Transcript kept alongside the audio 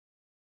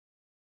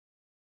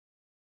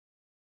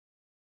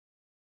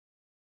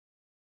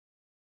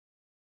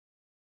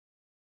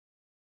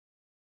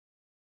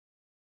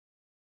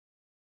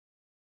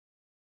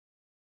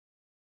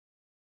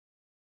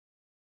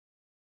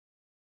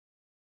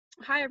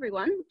Hi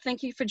everyone,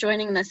 thank you for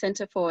joining the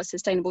Centre for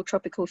Sustainable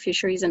Tropical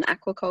Fisheries and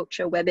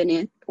Aquaculture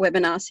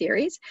webinar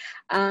series.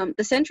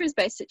 The Centre is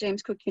based at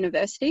James Cook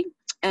University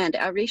and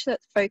our research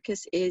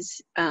focus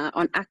is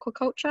on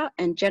aquaculture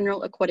and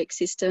general aquatic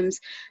systems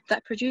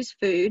that produce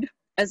food,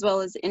 as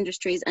well as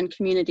industries and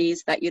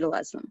communities that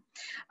utilise them.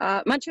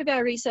 Much of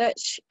our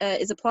research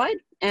is applied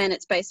and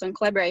it's based on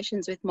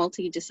collaborations with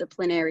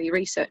multidisciplinary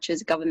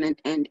researchers, government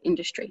and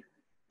industry.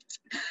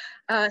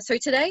 So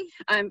today,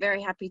 I'm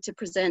very happy to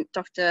present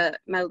Dr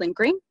Madeline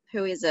Green,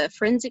 who is a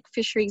forensic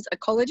fisheries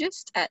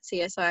ecologist at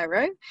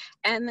CSIRO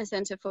and the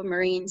Centre for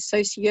Marine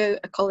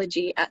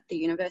Socio-Ecology at the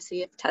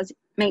University of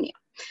Tasmania.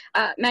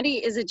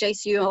 Maddie is a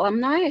JCU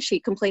alumni. She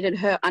completed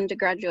her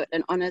undergraduate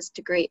and honours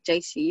degree at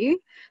JCU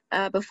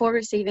before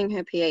receiving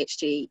her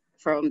PhD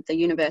from the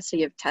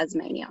University of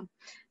Tasmania.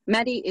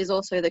 Maddie is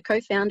also the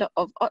co-founder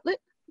of Otlet,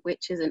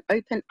 which is an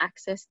open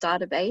access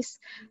database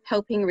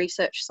helping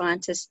research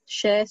scientists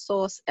share,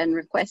 source and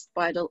request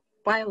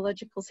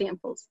biological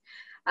samples.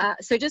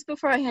 So just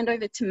before I hand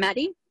over to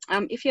Maddie,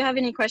 if you have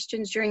any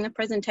questions during the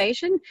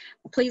presentation,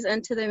 please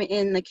enter them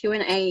in the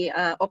Q&A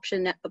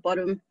option at the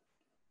bottom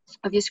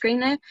of your screen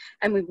there,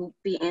 and we will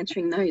be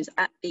answering those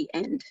at the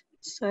end.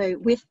 So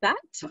with that,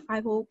 I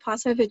will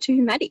pass over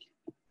to Maddie.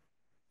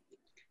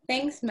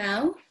 Thanks,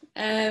 Mel.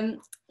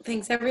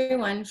 Thanks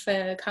everyone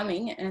for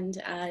coming and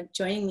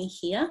joining me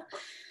here.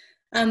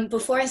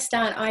 Before I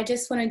start, I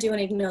just want to do an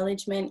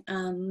acknowledgement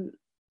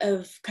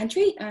of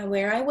country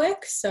where I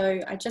work. So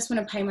I just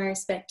want to pay my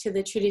respect to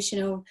the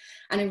traditional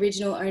and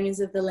original owners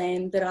of the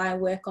land that I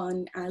work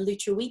on,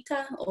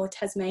 Lutruwita or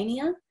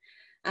Tasmania,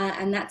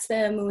 and that's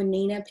the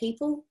Muwinina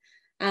people.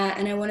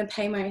 And I want to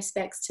pay my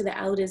respects to the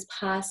elders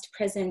past,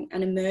 present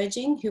and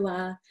emerging who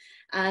are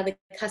the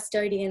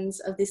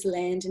custodians of this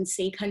land and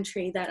sea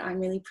country that I'm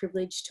really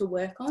privileged to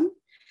work on.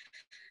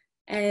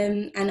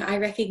 And I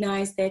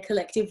recognise their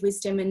collective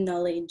wisdom and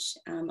knowledge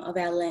of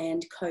our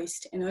land,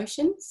 coast and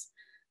oceans.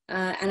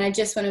 And I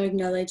just want to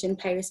acknowledge and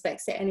pay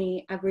respects to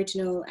any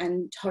Aboriginal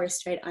and Torres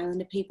Strait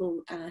Islander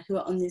people who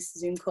are on this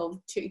Zoom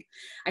call too.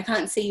 I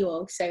can't see you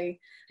all, so I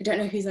don't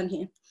know who's on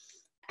here.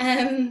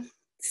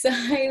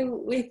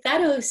 So with that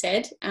all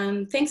said,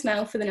 thanks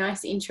Mel for the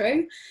nice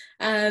intro.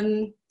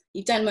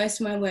 You've done most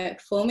of my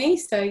work for me.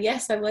 So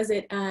yes, I was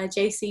at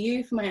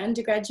JCU for my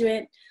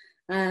undergraduate.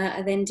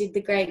 I then did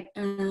the great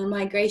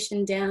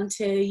migration down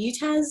to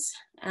UTAS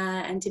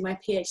and did my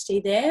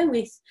PhD there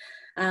with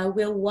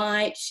Will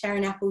White,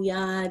 Sharon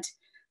Appleyard,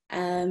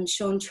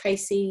 Sean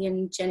Tracy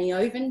and Jenny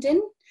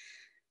Ovenden.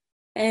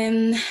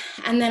 And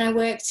then I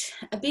worked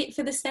a bit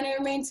for the Centre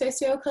of Marine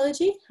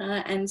Socio-Ecology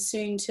and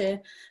soon to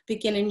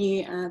begin a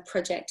new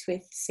project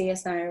with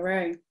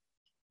CSIRO.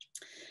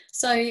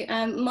 So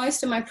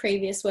most of my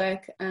previous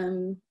work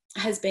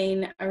has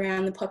been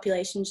around the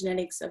population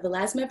genetics of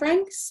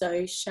elasmobranchs,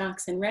 so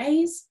sharks and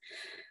rays.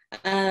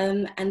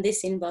 And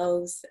this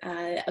involves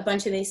a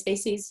bunch of these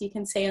species you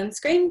can see on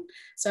screen.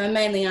 So I'm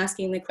mainly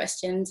asking the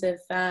questions of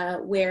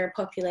where are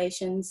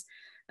populations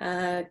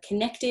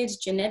connected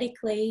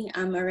genetically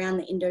around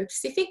the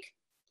Indo-Pacific.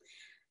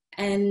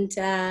 And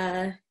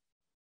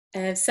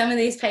some of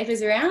these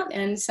papers are out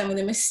and some of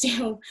them are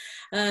still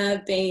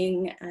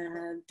being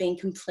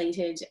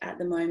completed at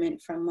the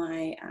moment from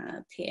my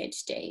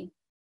PhD.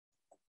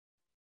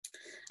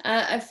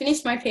 I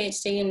finished my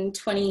PhD in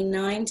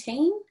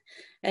 2019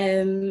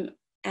 and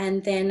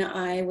then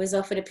I was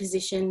offered a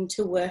position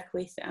to work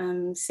with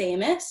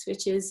CMS,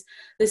 which is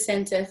the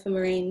Centre for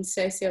Marine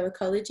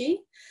Socio-Ecology.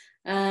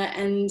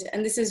 And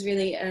this is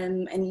really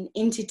an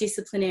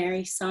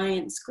interdisciplinary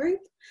science group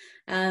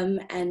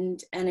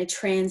and a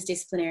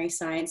transdisciplinary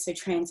science, so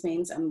trans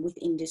means with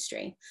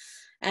industry.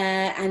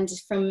 And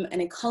from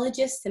an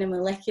ecologist and a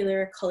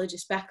molecular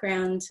ecologist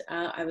background,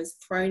 I was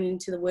thrown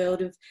into the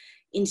world of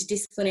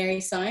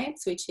interdisciplinary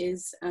science, which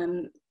is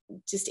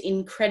just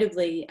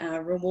incredibly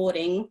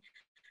rewarding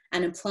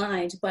and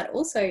applied, but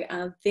also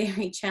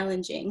very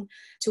challenging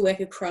to work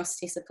across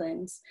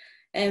disciplines.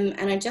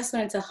 And I just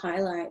wanted to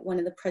highlight one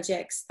of the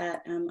projects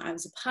that I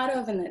was a part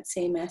of and that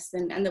CMS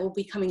and that will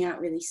be coming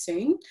out really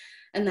soon,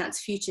 and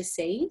that's Future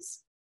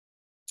Seas.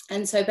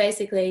 And so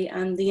basically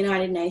the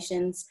United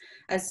Nations,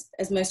 as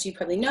most of you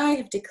probably know,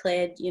 have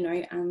declared,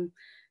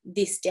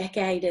 this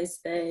decade as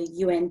the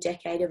UN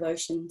Decade of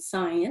Ocean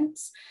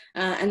Science.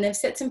 And they've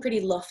set some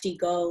pretty lofty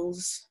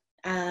goals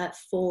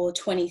for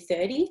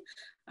 2030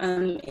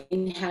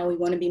 in how we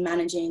want to be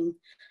managing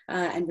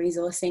and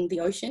resourcing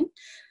the ocean.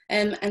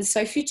 And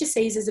so Future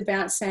Seas is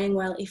about saying,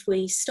 well, if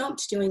we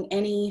stopped doing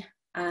any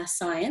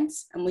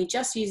science and we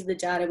just use the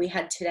data we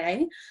had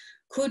today,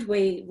 could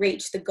we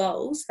reach the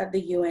goals that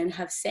the UN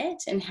have set,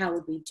 and how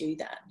would we do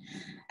that?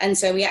 And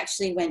so we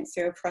actually went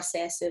through a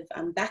process of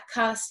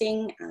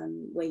backcasting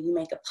where you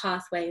make a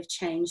pathway of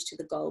change to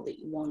the goal that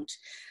you want.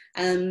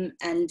 And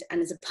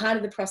as a part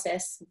of the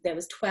process, there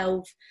was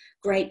 12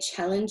 great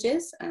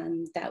challenges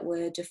that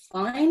were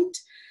defined.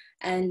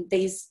 And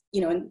these,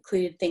 you know,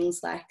 included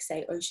things like,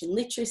 say, ocean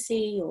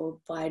literacy or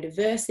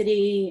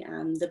biodiversity,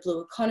 the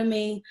blue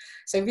economy.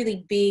 So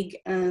really big,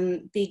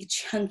 big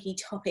chunky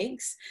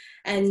topics.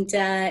 And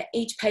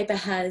each paper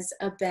has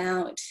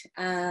about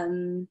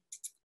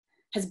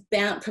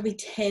probably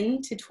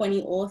 10 to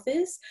 20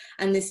 authors,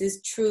 and this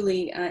is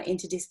truly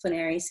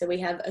interdisciplinary. So we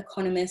have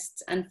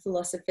economists and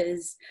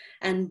philosophers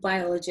and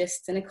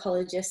biologists and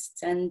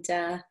ecologists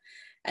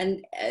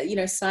and you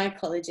know,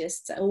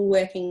 psychologists all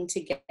working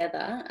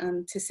together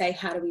to say,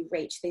 how do we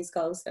reach these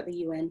goals that the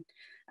UN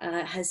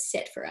has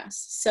set for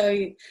us? So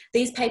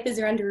these papers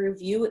are under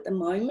review at the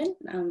moment,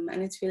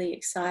 and it's really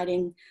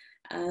exciting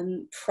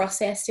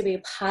process to be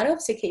a part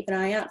of, so keep an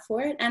eye out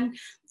for it. And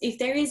if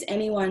there is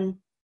anyone,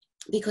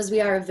 because we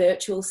are a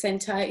virtual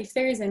centre, if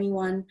there is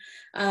anyone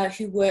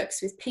who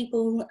works with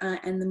people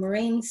and the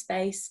marine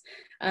space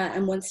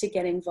and wants to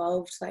get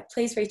involved, like,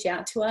 please reach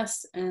out to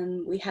us.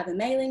 We have a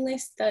mailing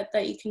list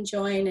that you can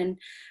join, and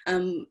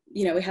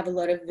you know, we have a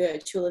lot of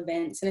virtual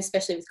events, and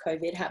especially with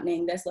COVID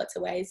happening, there's lots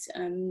of ways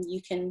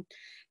you can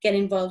get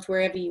involved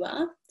wherever you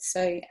are.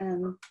 So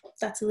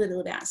that's a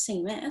little about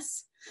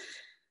CMS.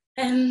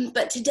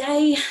 But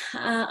today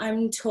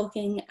I'm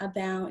talking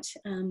about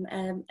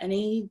an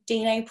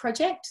eDNA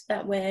project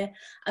that we're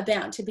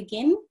about to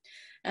begin.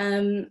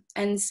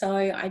 And so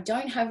I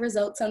don't have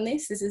results on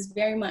this. This is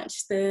very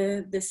much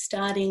the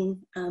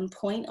starting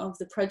point of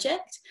the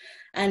project.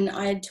 And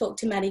I had talked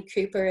to Maddie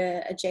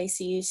Cooper, a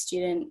JCU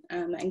student,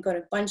 and got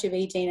a bunch of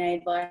eDNA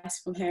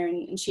advice from her,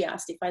 and she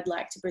asked if I'd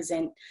like to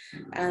present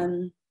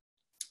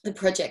the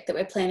project that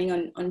we're planning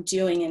on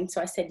doing, and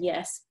so I said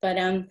yes. But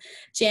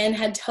Jan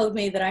had told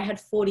me that I had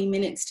 40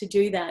 minutes to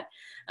do that,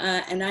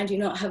 and I do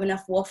not have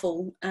enough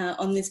waffle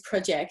on this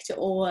project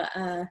or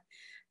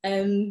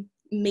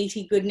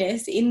meaty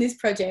goodness in this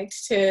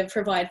project to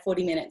provide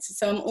 40 minutes.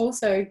 So I'm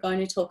also going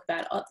to talk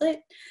about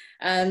Otlet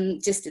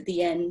just at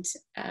the end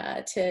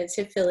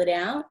to fill it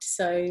out.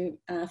 So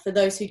for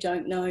those who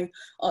don't know,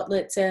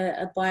 Otlet's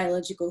a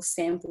biological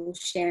sample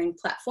sharing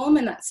platform,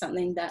 and that's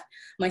something that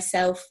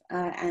myself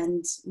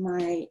and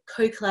my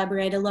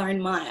co-collaborator Lauren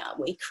Meyer,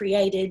 we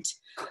created.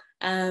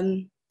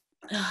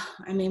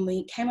 I mean,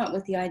 we came up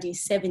with the idea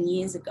 7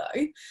 years ago,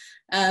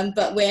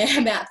 but we're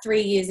about 3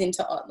 years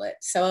into Otlet,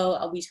 so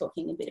I'll be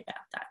talking a bit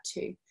about that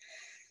too.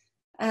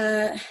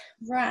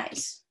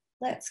 Right,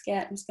 let's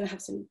get, I'm just going to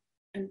have some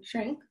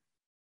drink.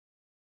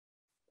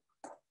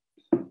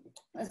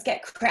 Let's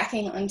get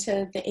cracking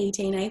onto the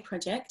eDNA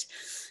project.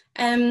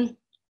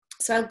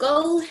 So our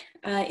goal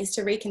is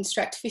to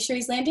reconstruct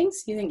fisheries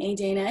landings using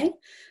eDNA,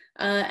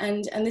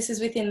 and this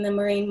is within the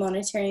Marine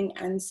Monitoring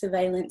and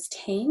Surveillance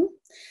team.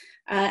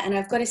 And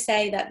I've got to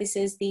say that this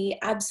is the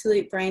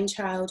absolute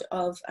brainchild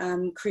of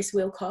Chris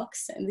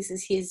Wilcox, and this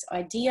is his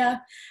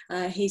idea.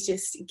 He's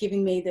just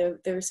giving me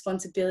the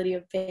responsibility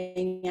of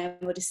being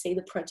able to see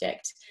the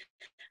project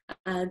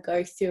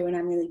go through, and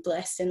I'm really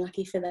blessed and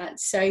lucky for that.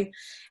 So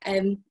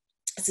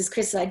this is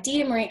Chris's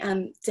idea.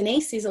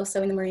 Denise is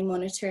also in the Marine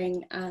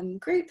Monitoring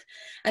group.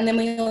 And then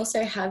we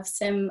also have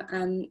some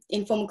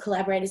informal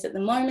collaborators at the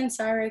moment,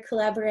 CSIRO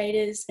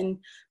collaborators, and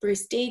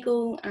Bruce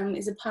Deagle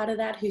is a part of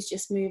that, who's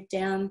just moved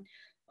down,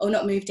 or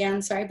not moved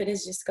down, sorry, but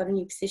has just got a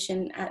new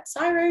position at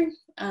CSIRO.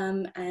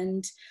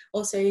 And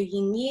also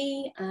Ying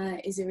Yi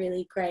is a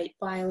really great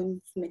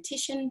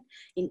bioinformatician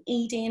in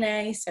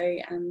eDNA, so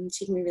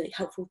she can be really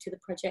helpful to the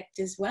project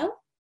as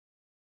well.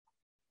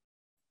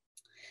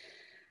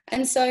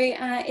 And so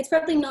it's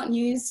probably not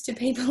news to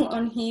people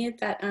on here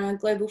that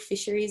global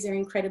fisheries are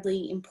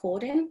incredibly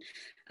important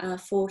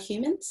for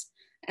humans.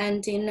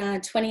 And in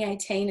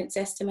 2018, it's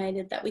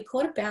estimated that we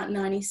caught about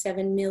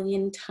 97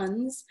 million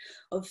tonnes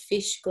of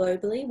fish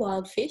globally,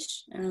 wild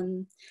fish,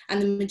 and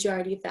the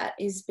majority of that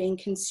is being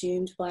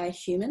consumed by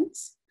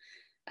humans.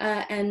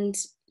 And,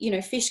 you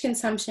know, fish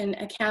consumption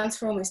accounts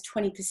for almost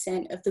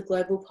 20% of the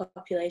global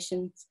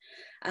population's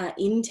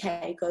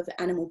intake of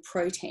animal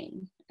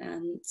protein.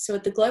 So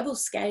at the global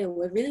scale,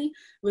 we're really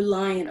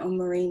reliant on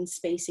marine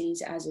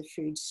species as a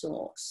food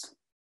source.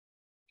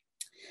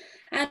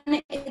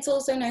 And it's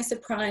also no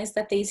surprise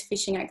that these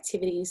fishing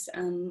activities,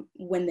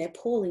 when they're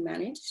poorly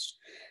managed,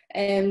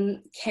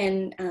 can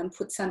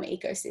put some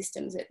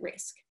ecosystems at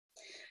risk.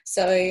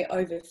 So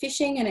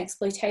overfishing and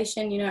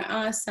exploitation, you know,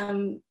 are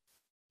some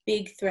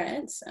big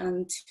threats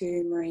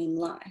to marine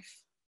life.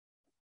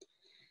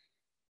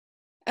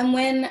 And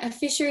when a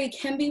fishery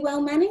can be well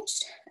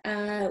managed,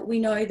 we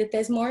know that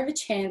there's more of a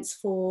chance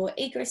for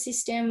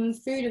ecosystem,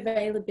 food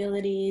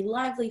availability,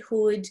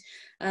 livelihood,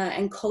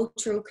 and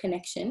cultural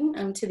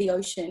connection to the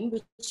ocean,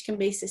 which can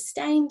be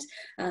sustained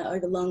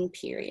over long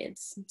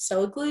periods.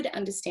 So a good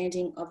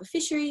understanding of a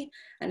fishery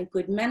and a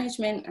good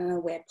management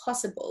where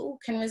possible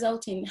can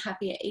result in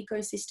happier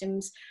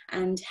ecosystems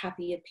and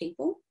happier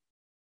people.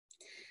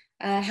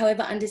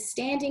 However,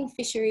 understanding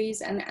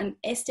fisheries and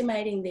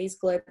estimating these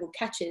global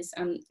catches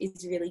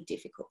is really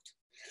difficult.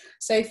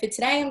 So for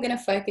today, I'm going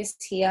to focus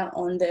here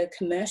on the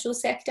commercial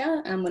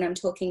sector. When I'm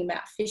talking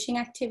about fishing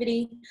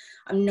activity,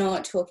 I'm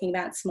not talking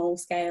about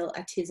small-scale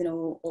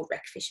artisanal or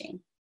rec fishing.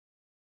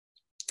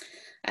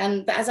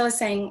 But as I was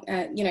saying,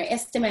 you know,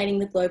 estimating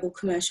the global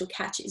commercial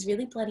catch is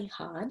really bloody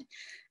hard,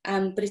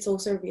 but it's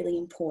also really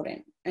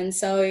important. And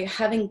so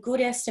having good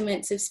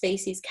estimates of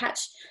species catch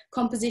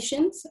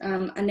compositions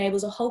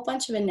enables a whole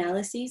bunch of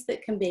analyses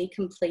that can be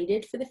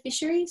completed for the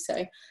fishery.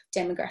 So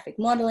demographic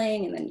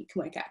modelling, and then you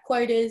can work out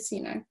quotas,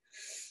 you know.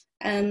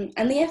 And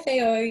the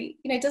FAO, you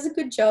know, does a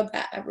good job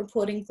at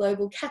reporting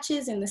global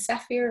catches in the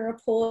CSIRO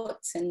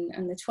reports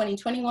and the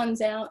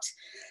 2021's out.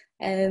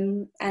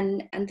 And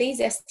these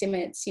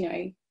estimates, you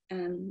know,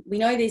 we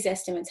know these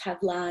estimates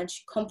have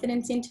large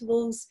confidence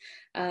intervals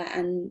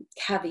and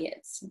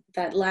caveats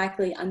that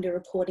likely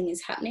underreporting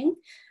is happening,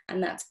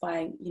 and that's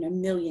by, you know,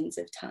 millions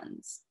of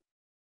tonnes.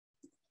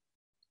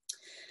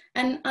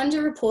 And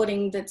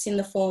underreporting that's in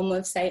the form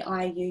of, say,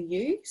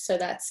 IUU, so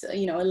that's,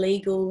 you know,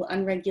 illegal,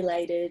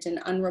 unregulated and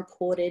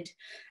unreported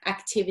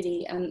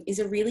activity, is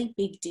a really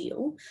big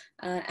deal.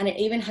 And it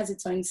even has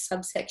its own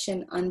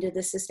subsection under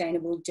the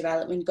Sustainable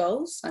Development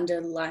Goals,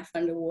 under Life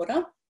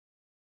Underwater.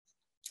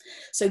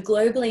 So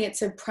globally,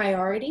 it's a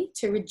priority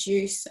to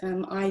reduce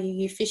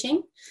IUU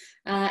fishing,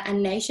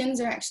 and nations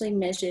are actually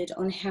measured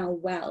on how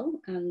well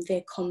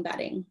they're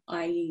combating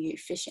IUU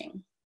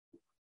fishing.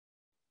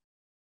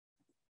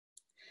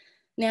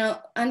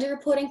 Now,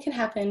 underreporting can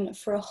happen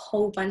for a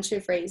whole bunch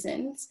of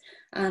reasons.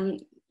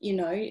 You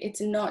know,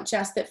 it's not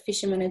just that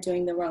fishermen are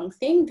doing the wrong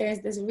thing.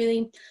 There's a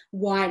really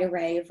wide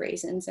array of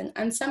reasons.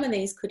 And some of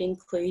these could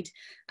include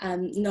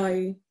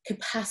no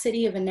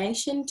capacity of a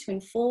nation to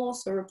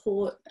enforce or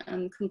report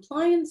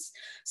compliance.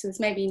 So there's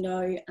maybe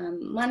no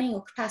money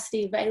or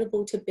capacity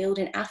available to build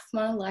an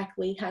AFMA like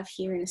we have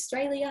here in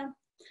Australia.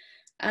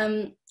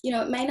 You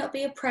know, it may not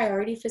be a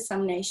priority for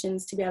some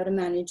nations to be able to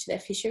manage their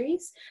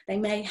fisheries. They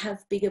may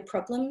have bigger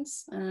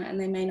problems and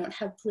they may not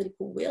have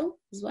political will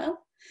as well.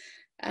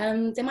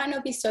 There might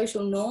not be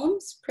social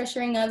norms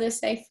pressuring other,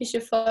 say, fisher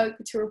folk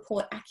to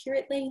report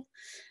accurately.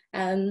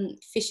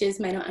 Fishers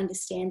may not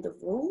understand the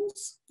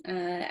rules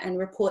and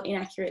report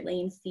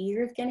inaccurately in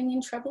fear of getting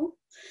in trouble.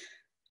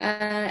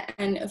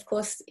 And of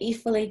course,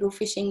 if illegal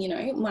fishing, you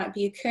know, might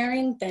be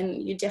occurring,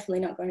 then you're definitely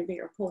not going to be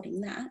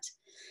reporting that.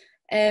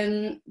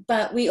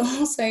 But we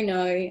also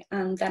know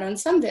that on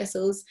some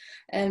vessels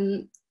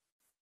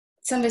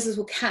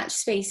will catch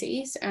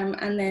species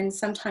and then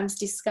sometimes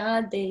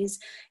discard these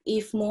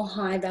if more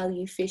high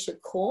value fish are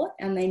caught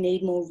and they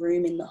need more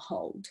room in the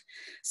hold.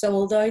 So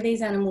although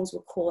these animals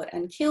were caught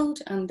and killed,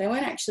 they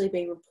won't actually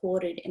be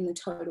reported in the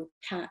total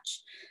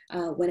catch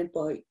when a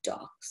boat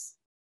docks.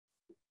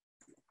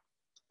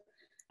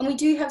 And we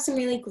do have some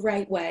really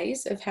great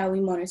ways of how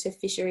we monitor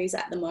fisheries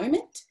at the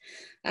moment.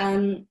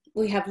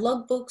 We have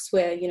logbooks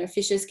where, you know,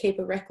 fishers keep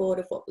a record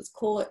of what was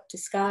caught,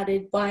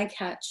 discarded,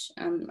 bycatch,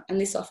 and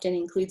this often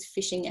includes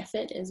fishing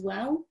effort as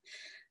well.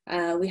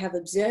 We have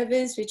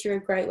observers, which are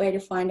a great way to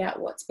find out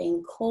what's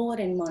being caught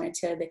and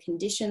monitor the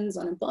conditions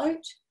on a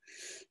boat.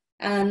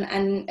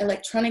 And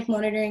electronic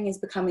monitoring is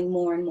becoming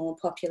more and more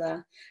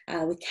popular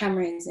with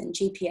cameras and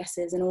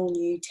GPSs and all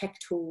new tech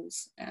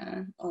tools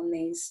on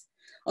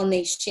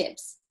these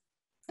ships.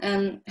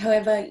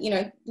 However, you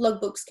know,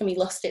 logbooks can be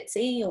lost at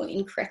sea or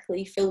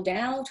incorrectly filled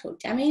out or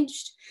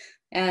damaged.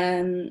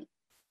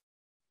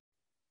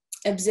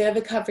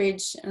 Observer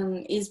coverage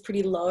is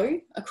pretty low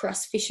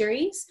across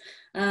fisheries.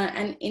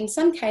 And in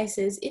some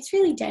cases, it's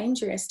really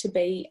dangerous to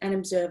be an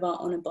observer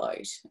on a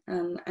boat.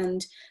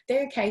 And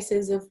there are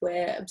cases of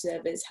where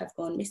observers have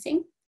gone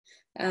missing.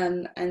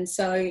 And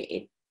so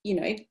it, you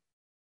know,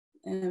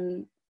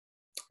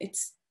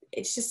 it's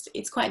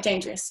quite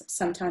dangerous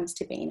sometimes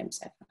to be an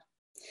observer.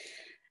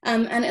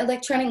 And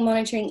electronic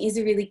monitoring is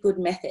a really good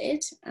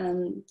method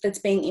that's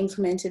being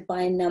implemented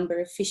by a number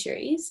of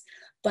fisheries.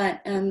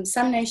 But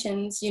some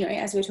nations, you know,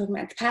 as we're talking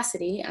about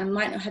capacity,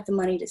 might not have the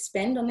money to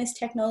spend on this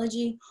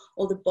technology,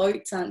 or the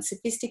boats aren't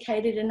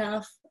sophisticated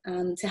enough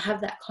to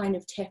have that kind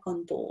of tech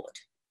on board.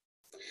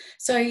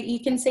 So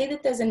you can see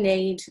that there's a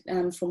need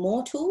for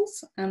more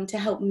tools to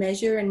help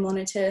measure and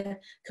monitor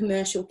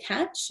commercial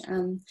catch,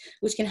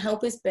 which can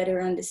help us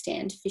better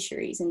understand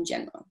fisheries in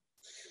general.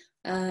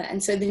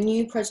 And so the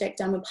new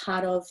project I'm a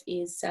part of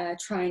is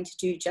trying to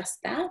do just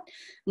that.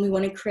 And we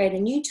want to create a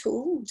new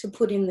tool to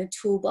put in the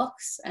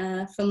toolbox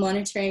for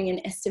monitoring and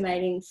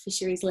estimating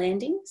fisheries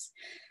landings.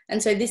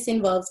 And so this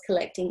involves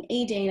collecting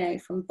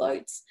eDNA from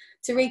boats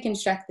to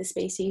reconstruct the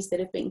species that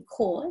have been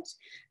caught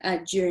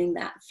during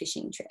that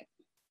fishing trip.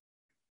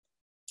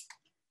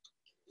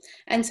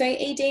 And so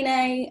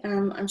eDNA,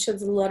 I'm sure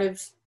there's a lot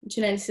of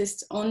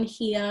geneticists on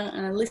here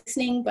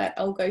listening, but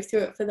I'll go through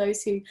it for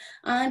those who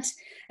aren't.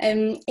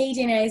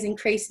 eDNA is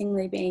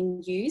increasingly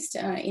being used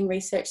in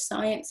research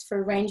science for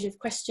a range of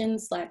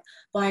questions like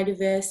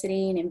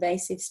biodiversity and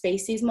invasive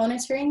species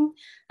monitoring.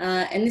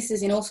 And this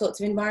is in all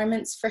sorts of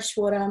environments: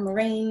 freshwater,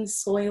 marine,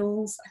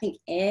 soils, I think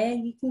air,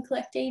 you can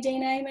collect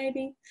eDNA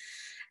maybe.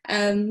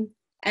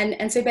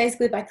 And so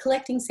basically by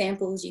collecting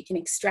samples, you can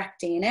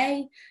extract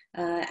DNA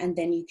and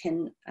then you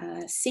can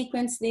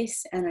sequence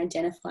this and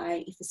identify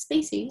if a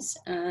species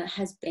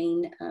has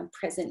been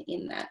present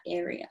in that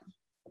area.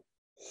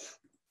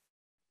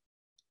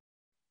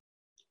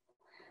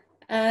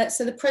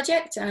 So the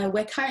project,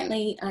 we're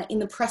currently in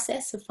the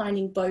process of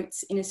finding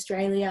boats in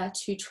Australia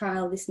to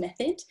trial this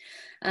method.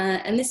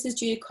 And this is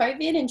due to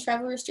COVID and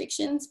travel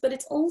restrictions, but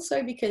it's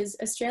also because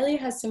Australia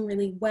has some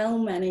really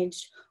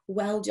well-managed,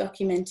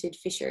 well-documented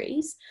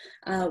fisheries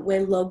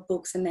where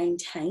logbooks are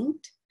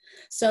maintained.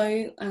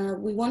 So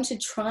we want to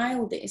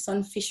trial this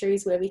on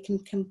fisheries where we can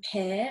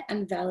compare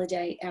and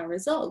validate our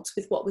results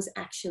with what was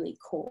actually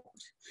caught.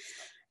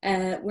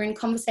 We're in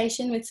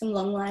conversation with some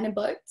longliner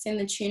boats in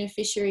the tuna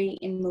fishery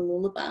in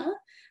Mooloolaba,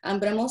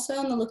 but I'm also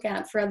on the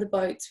lookout for other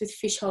boats with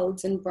fish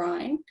holds and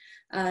brine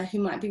who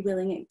might be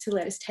willing to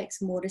let us take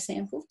some water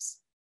samples.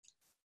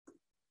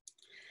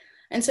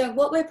 And so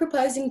what we're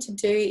proposing to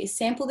do is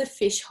sample the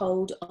fish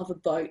hold of a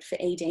boat for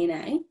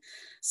eDNA.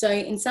 So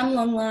in some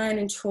longline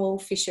and trawl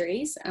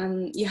fisheries,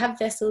 you have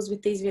vessels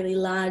with these really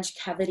large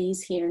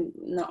cavities here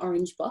in the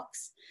orange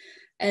box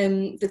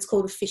that's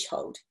called a fish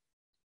hold.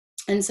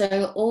 And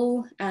so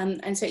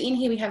in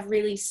here we have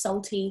really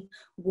salty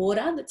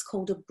water that's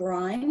called a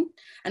brine,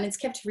 and it's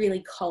kept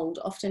really cold,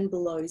 often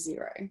below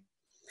 0.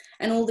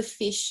 And all the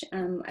fish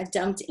are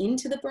dumped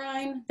into the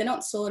brine. They're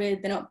not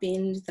sorted, they're not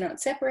binned, they're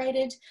not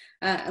separated.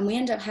 And we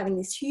end up having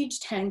this huge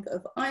tank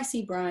of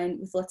icy brine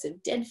with lots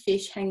of dead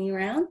fish hanging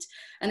around,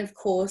 and of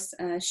course,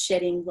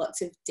 shedding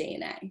lots of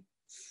DNA.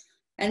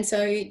 And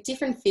so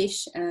different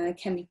fish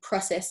can be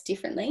processed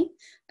differently,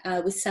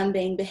 with some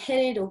being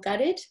beheaded or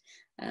gutted,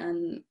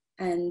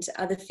 and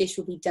other fish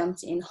will be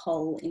dumped in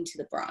whole into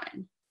the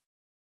brine.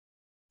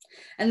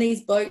 And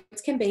these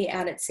boats can be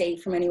out at sea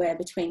from anywhere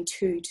between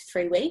 2 to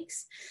 3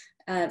 weeks.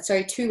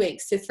 2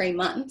 weeks to 3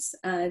 months,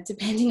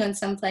 depending on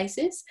some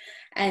places.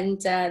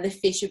 And the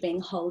fish are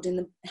being held in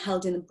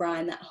the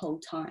brine that whole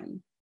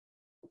time.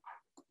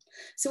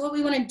 So what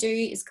we want to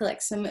do is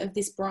collect some of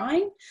this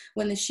brine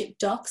when the ship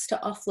docks to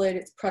offload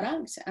its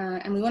product,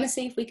 and we want to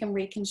see if we can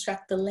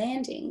reconstruct the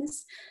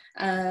landings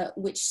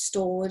which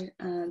stored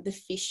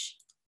the fish.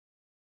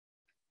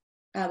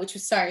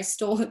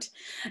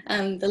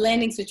 The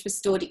landings which were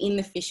stored in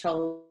the fish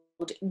hold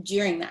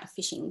during that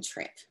fishing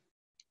trip.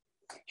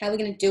 How we're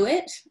going to do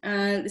it,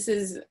 this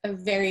is a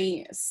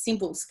very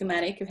simple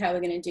schematic of how we're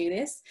going to do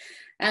this.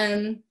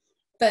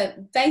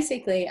 But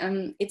basically,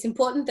 it's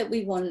important that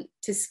we want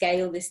to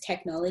scale this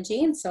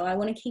technology, and so I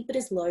want to keep it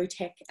as low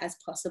tech as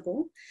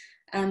possible.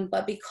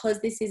 But because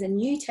this is a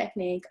new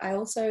technique, I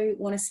also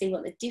want to see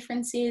what the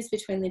difference is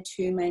between the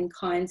two main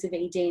kinds of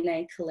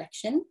eDNA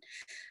collection,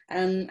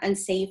 and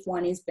see if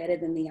one is better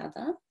than the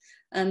other.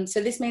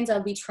 So this means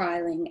I'll be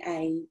trialling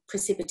a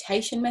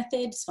precipitation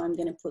method. So I'm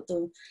going to put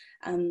the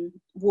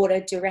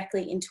water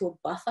directly into a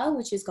buffer,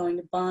 which is going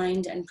to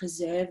bind and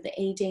preserve the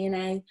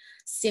eDNA,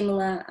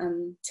 similar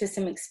to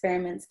some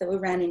experiments that were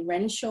ran in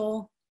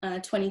Renshaw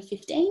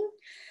 2015.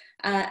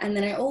 And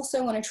then I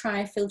also want to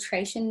try a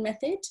filtration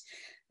method.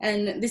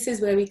 And this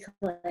is where we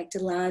collect a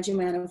large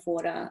amount of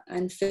water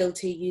and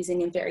filter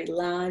using a very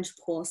large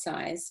pore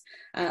size,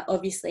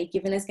 obviously,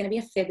 given there's going to be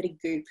a fair bit of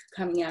goop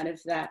coming out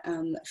of that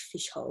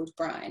fish hold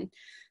brine.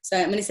 So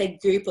I'm going to say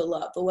goop a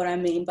lot, but what I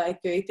mean by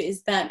goop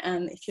is that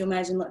if you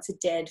imagine lots of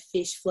dead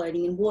fish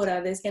floating in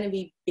water, there's going to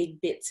be big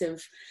bits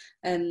of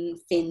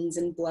fins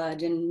and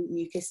blood and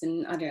mucus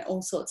and I don't know,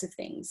 all sorts of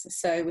things,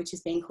 so which is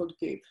being called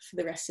goop for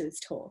the rest of this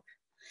talk.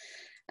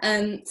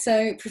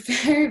 So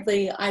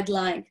preferably I'd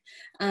like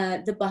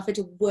the buffer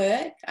to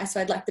work,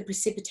 so I'd like the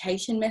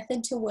precipitation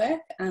method to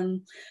work,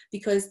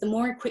 because the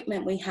more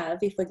equipment we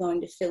have, if we're going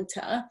to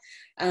filter,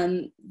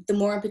 the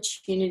more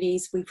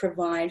opportunities we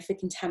provide for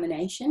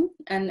contamination.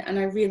 And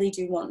I really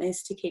do want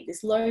this to keep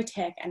this low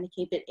tech and to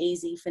keep it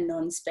easy for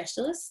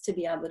non-specialists to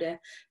be able to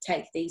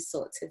take these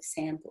sorts of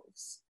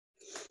samples.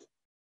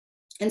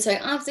 And so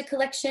after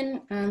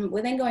collection,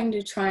 we're then going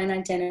to try and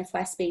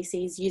identify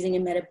species using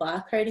a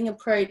meta-barcoding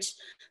approach.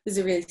 This is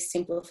a really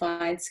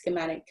simplified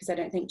schematic because I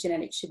don't think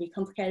genetics should be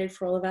complicated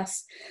for all of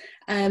us.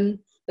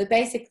 But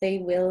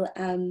basically we'll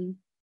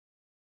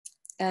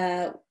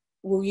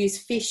use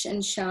fish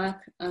and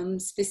shark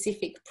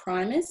specific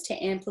primers to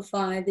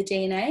amplify the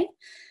DNA.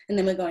 And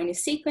then we're going to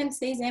sequence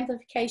these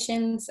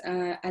amplifications,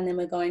 and then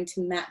we're going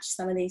to match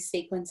some of these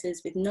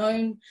sequences with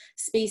known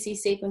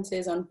species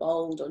sequences on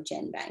BOLD or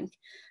GenBank.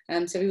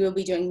 So we will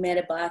be doing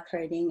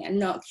meta-barcoding and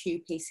not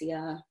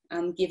qPCR,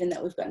 given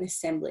that we've got an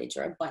assemblage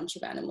or a bunch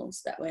of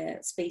animals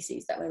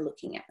species that we're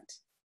looking at.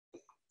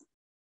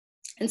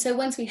 And so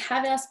once we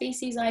have our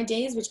species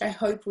IDs, which I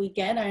hope we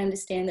get, I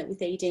understand that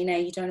with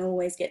eDNA you don't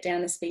always get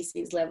down to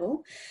species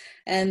level,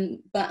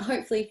 but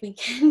hopefully if we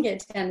can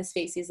get down to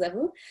species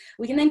level,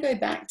 we can then go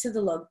back to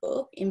the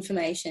logbook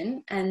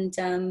information and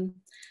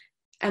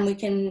we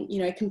can,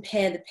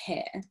 compare the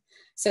pair.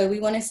 So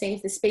we want to see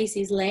if the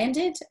species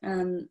landed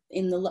and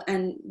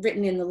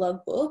written in the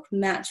logbook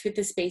match with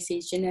the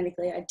species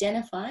genetically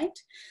identified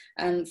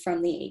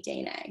from the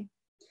eDNA.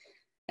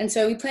 And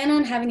so we plan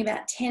on having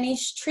about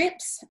 10-ish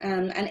trips,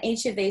 and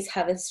each of these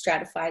have a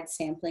stratified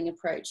sampling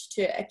approach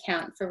to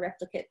account for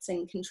replicates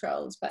and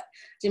controls, but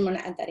I didn't want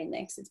to add that in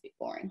there because it's a bit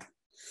boring.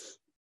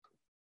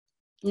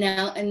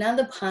 Now,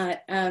 another part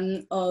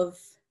of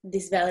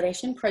this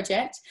validation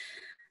project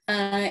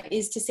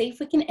is to see if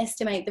we can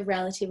estimate the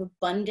relative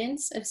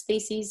abundance of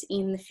species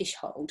in the fish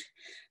hold.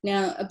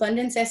 Now,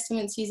 abundance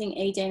estimates using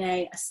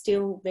eDNA are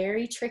still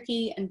very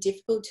tricky and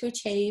difficult to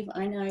achieve,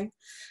 I know.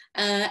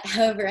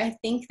 However, I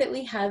think that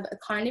we have a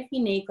kind of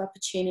unique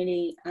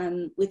opportunity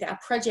with our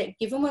project,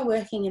 given we're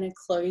working in a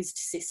closed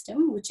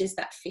system, which is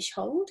that fish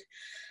hold.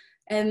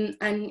 And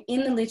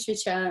in the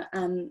literature,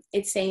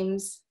 it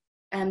seems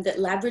that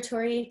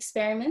laboratory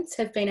experiments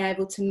have been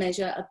able to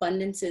measure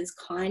abundances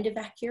kind of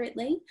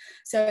accurately.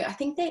 So I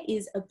think there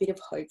is a bit of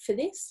hope for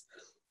this.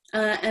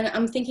 And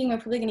I'm thinking we're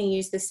probably going to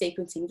use the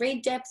sequencing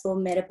read depth or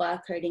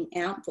metabarcoding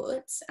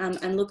outputs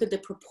and look at the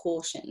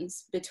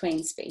proportions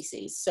between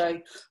species. So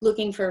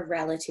looking for a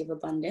relative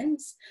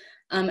abundance.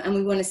 And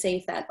we want to see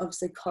if that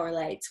obviously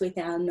correlates with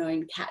our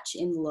known catch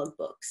in the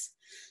logbooks.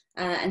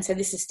 And so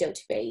this is still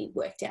to be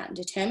worked out and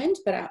determined,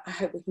 but I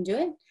hope we can do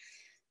it.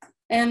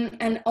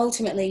 And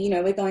ultimately, you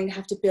know, we're going to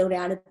have to build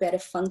out a better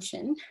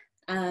function,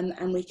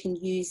 and we can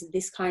use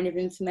this kind of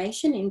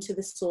information into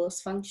the source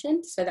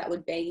function. So that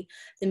would be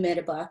the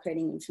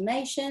metabarcoding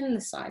information, the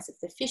size of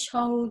the fish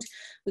hold.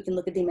 We can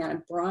look at the amount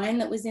of brine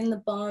that was in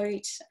the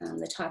boat,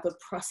 the type of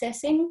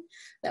processing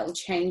that will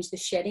change the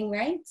shedding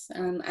rates.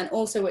 And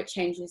also what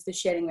changes the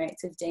shedding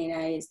rates of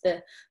DNA is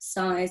the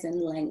size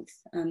and length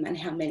and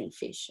how many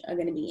fish are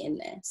going to be in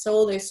there. So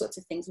all those sorts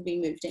of things will be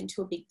moved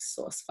into a big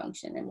source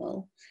function, and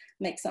we'll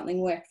make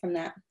something work from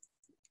that.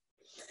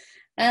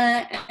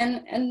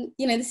 And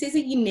you know, this is a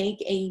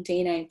unique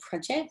eDNA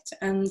project,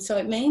 so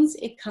it means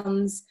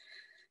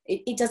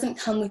it doesn't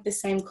come with the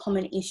same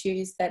common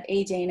issues that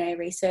eDNA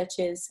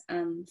researchers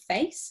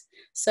face.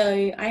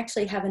 So I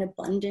actually have an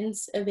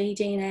abundance of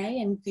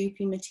eDNA and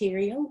goopy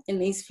material in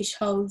these fish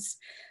holds.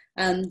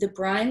 The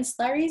brine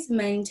slurries are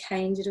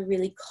maintained at a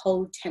really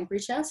cold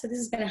temperature, so this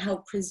is going to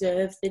help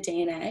preserve the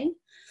DNA.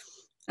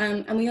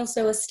 And we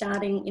also are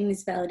starting in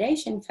this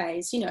validation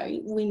phase. You know,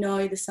 we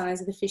know the size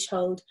of the fish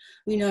hold,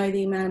 we know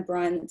the amount of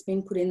brine that's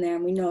been put in there,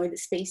 and we know the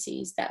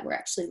species that we're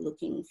actually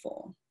looking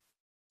for.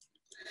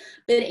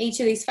 But each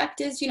of these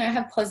factors, you know,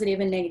 have positive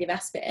and negative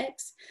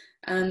aspects,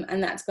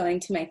 and that's going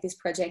to make this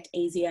project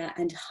easier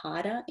and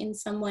harder in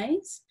some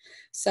ways.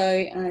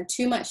 So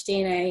too much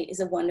DNA is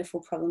a wonderful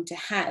problem to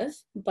have,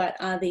 but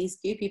are these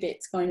goopy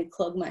bits going to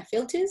clog my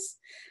filters?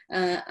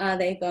 Are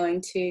they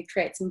going to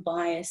create some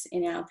bias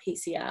in our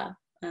PCR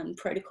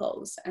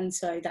protocols? And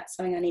so that's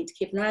something I need to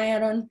keep an eye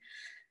out on.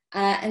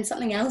 And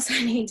something else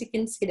I need to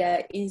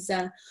consider is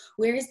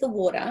where is the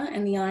water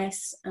and the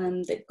ice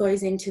that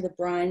goes into the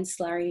brine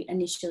slurry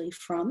initially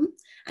from,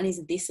 and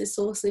is this a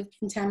source of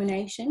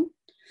contamination?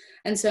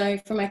 And so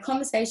from my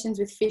conversations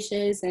with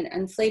fishers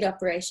and fleet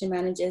operation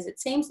managers, it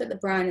seems that the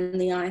brine and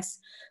the ice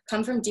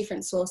come from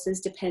different sources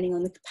depending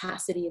on the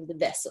capacity of the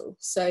vessel.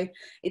 So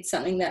it's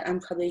something that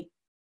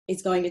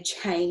is going to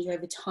change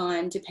over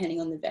time depending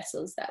on the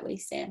vessels that we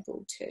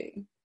sample too.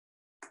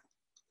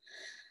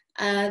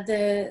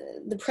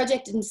 The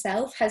project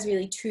itself has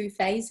really two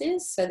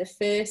phases. So the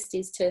first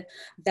is to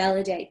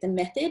validate the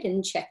method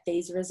and check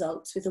these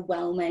results with a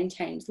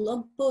well-maintained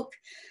logbook.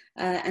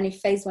 And if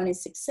phase one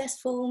is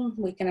successful,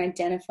 we can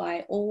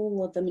identify all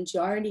or the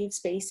majority of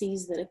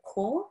species that are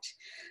caught.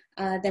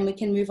 Then we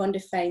can move on to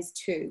phase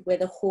two, where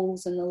the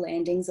hauls and the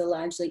landings are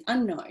largely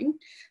unknown,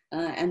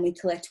 and we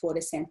collect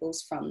water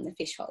samples from the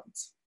fish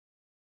holds.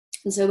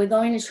 And so we're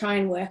going to try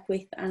and work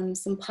with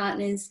some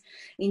partners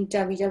in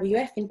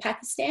WWF in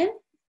Pakistan,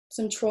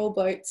 some trawl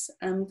boats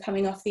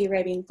coming off the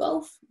Arabian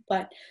Gulf,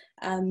 but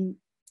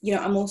you know,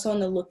 I'm also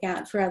on the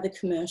lookout for other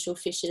commercial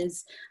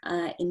fishers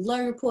in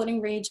low reporting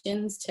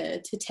regions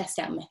to test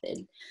our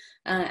method.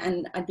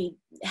 And I'd be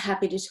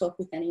happy to talk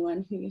with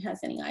anyone who has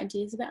any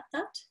ideas about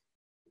that.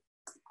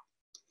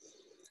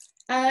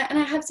 And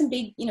I have some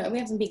big, you know, we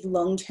have some big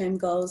long-term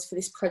goals for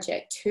this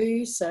project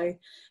too. So,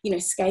 you know,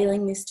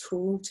 scaling this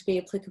tool to be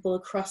applicable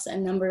across a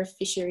number of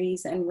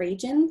fisheries and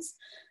regions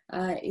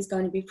is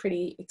going to be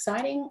pretty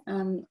exciting.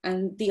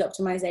 And the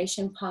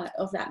optimization part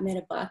of that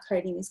meta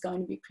barcoding is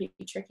going to be pretty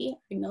tricky,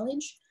 I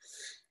acknowledge.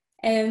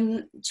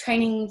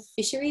 Training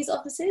fisheries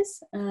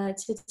officers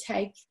to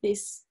take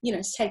this, you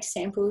know, to take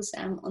samples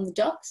on the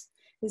docks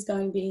is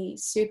going to be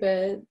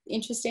super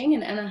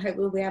interesting, and I hope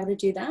we'll be able to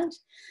do that.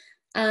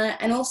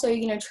 And also,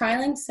 you know,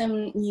 trialling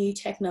some new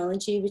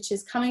technology, which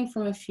is coming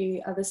from a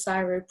few other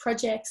CSIRO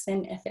projects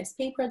and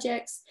FSP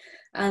projects,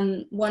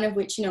 one of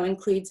which, you know,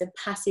 includes a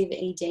passive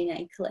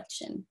eDNA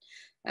collection.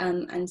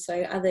 And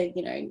so other,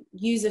 you know,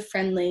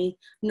 user-friendly,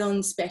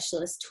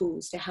 non-specialist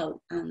tools to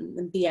help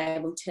them be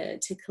able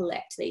to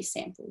collect these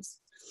samples.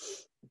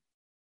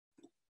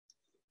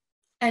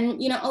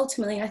 And, you know,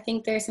 ultimately, I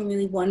think there are some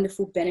really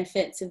wonderful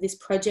benefits of this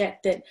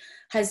project that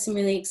has some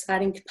really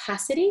exciting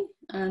capacity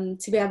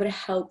to be able to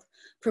help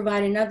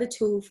provide another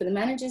tool for the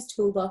manager's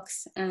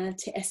toolbox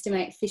to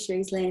estimate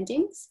fisheries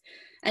landings.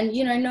 And,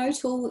 you know, no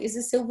tool is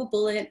a silver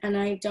bullet, and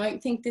I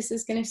don't think this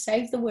is going to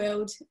save the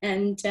world,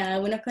 and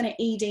we're not going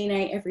to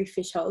eDNA every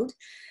fish hold.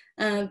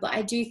 But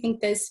I do think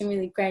there's some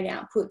really great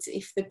outputs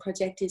if the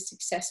project is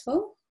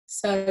successful.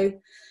 So,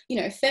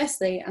 you know,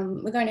 firstly,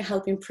 we're going to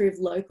help improve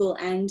local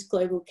and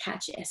global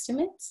catch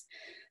estimates.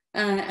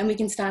 And we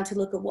can start to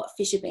look at what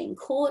fish are being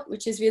caught,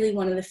 which is really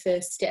one of the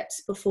first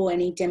steps before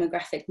any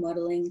demographic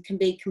modelling can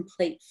be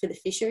complete for the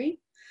fishery.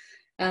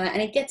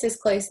 And it gets us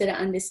closer to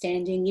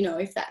understanding, you know,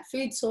 if that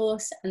food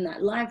source and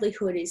that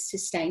livelihood is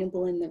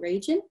sustainable in the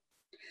region.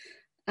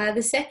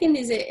 The second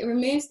is it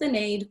removes the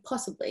need,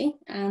 possibly,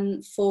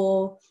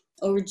 for,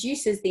 or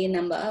reduces the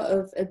number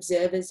of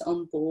observers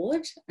on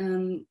board.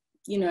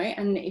 You know,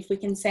 and if we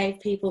can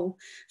save people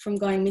from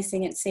going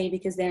missing at sea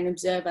because they're an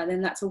observer, then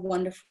that's a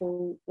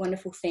wonderful,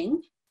 wonderful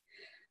thing.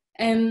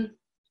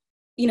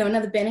 You know,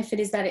 another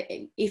benefit is that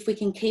if we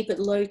can keep it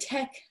low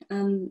tech,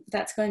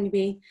 that's going to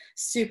be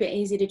super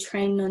easy to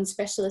train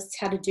non-specialists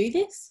how to do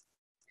this.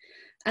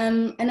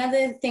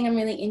 Another thing I'm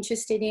really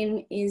interested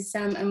in is,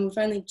 and we've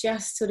only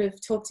just sort of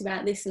talked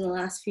about this in the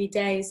last few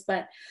days,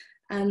 but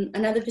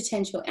another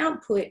potential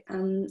output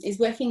is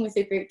working with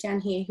a group down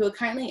here who are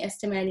currently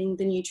estimating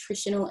the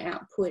nutritional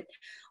output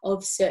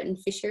of certain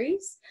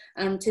fisheries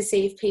to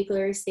see if people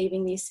are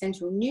receiving the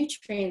essential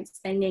nutrients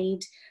they need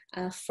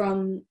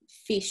from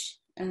fish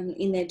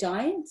in their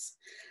diets.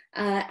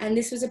 And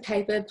this was a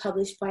paper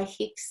published by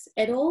Hicks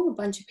et al., a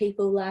bunch of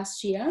people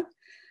last year.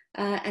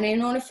 And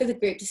in order for the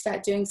group to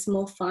start doing some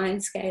more fine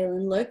scale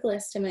and local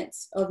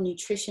estimates of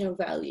nutritional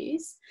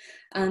values,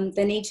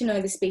 they need to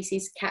know the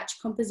species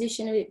catch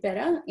composition a bit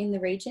better in the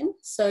region.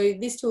 So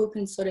this tool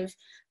can sort of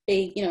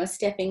be, you know, a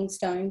stepping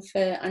stone for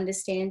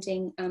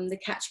understanding the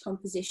catch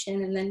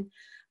composition, and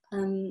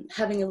then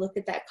having a look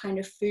at that kind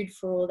of food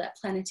for all, that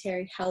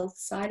planetary health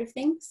side of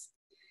things.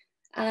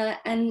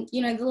 And,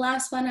 you know, the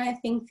last one, I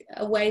think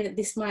a way that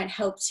this might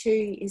help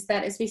too is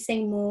that as we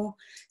see more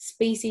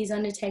species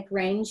undertake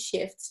range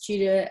shifts due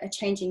to a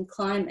changing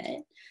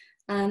climate,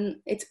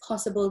 it's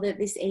possible that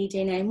this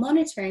eDNA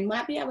monitoring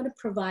might be able to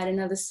provide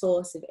another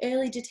source of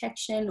early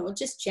detection or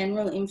just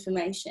general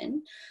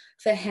information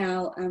for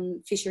how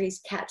fisheries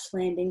catch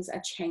landings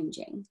are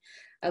changing.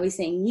 Are we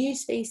seeing new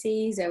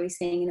species? Are we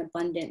seeing an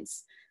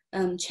abundance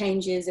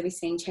changes? Are we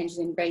seeing changes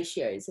in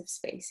ratios of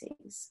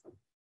species?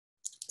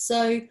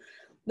 So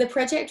the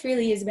project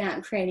really is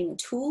about creating a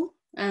tool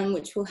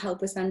which will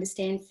help us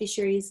understand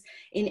fisheries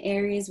in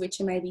areas which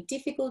are maybe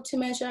difficult to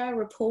measure,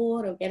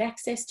 report, or get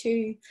access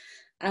to.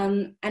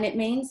 And it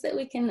means that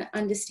we can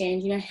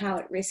understand, you know, how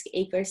at risk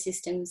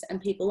ecosystems and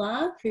people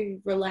are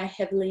who rely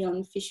heavily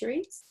on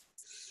fisheries.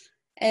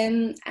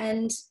 And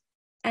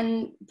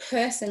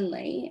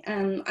personally,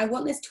 I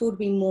want this tool to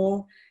be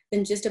more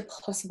than just a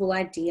possible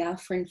idea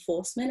for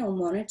enforcement or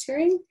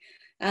monitoring.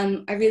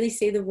 I really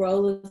see the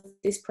role of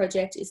this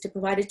project is to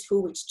provide a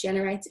tool which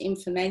generates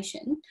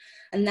information,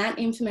 and that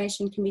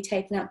information can be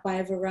taken up by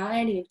a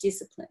variety of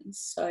disciplines.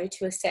 So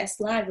to assess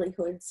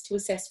livelihoods, to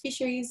assess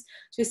fisheries,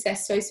 to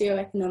assess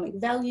socioeconomic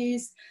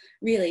values,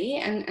 really,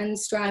 and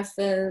strive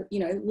for,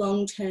 you know,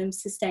 long-term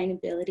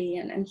sustainability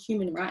and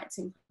human rights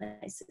in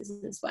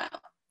places as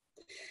well.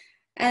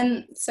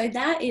 So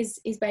that is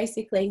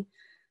basically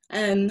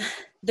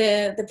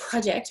the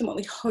project and what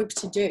we hope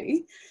to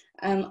do.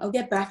 I'll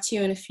get back to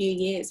you in a few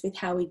years with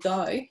how we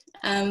go,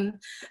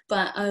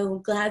 but I will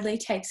gladly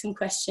take some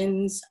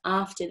questions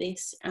after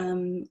this,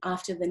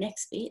 after the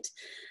next bit,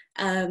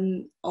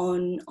 on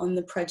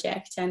the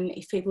project. And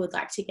if people would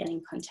like to get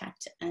in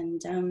contact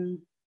and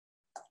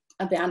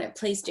about it,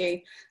 please do.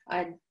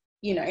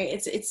 You know,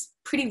 it's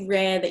pretty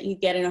rare that you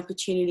get an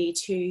opportunity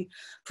to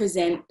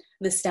present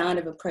the start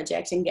of a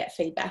project and get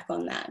feedback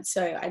on that.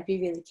 So I'd be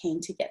really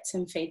keen to get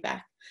some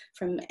feedback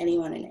from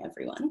anyone and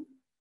everyone.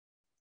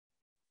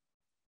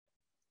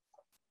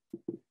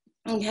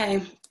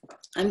 Okay,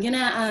 I'm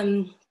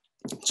gonna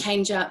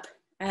change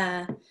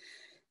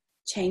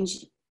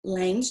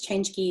lanes,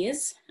 change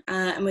gears,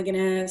 and we're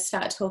gonna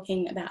start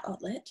talking about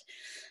Otlet.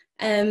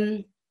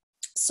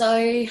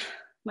 So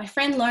my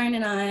friend Lauren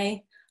and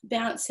I,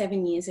 about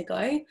 7 years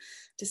ago,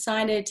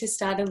 decided to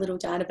start a little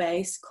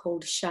database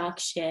called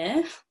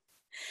SharkShare.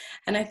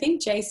 And I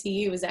think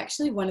JCU was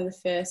actually one of the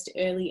first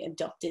early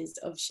adopters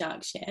of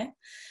SharkShare.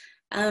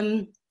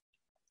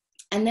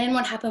 And then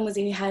what happened was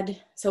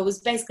so it was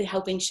basically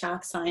helping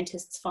shark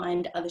scientists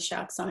find other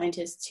shark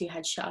scientists who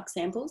had shark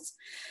samples.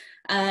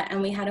 And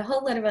we had a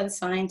whole lot of other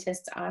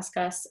scientists ask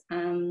us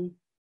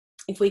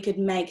if we could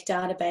make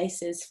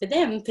databases for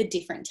them for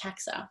different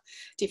taxa,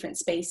 different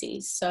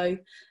species. So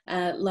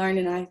Lauren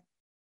and I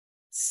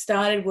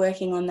started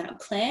working on that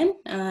plan,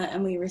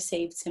 and we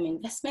received some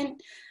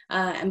investment.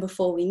 And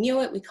before we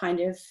knew it, we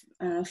kind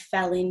of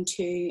fell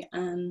into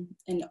an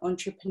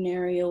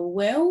entrepreneurial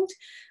world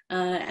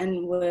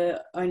and were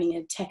owning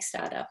a tech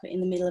startup in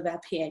the middle of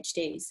our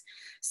PhDs.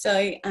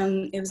 So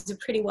it was a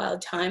pretty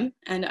wild time,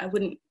 and I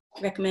wouldn't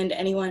recommend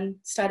anyone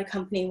start a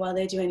company while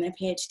they're doing their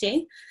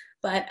PhD,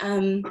 but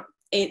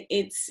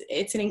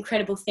it's an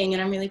incredible thing,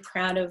 and I'm really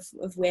proud of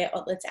where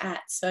Otlet's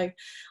at. So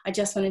I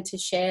just wanted to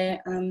share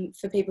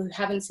for people who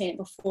haven't seen it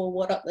before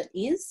what Otlet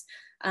is,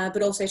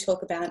 but also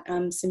talk about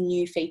some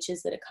new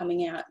features that are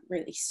coming out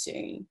really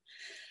soon.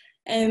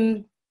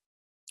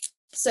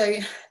 So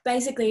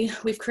basically,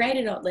 we've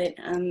created Otlet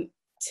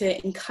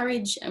to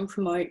encourage and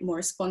promote more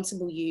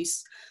responsible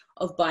use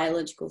of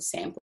biological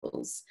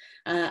samples.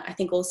 I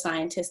think all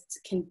scientists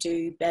can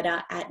do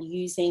better at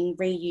using,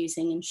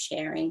 reusing and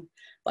sharing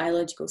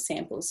biological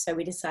samples. So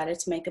we decided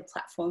to make a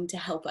platform to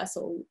help us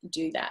all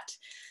do that.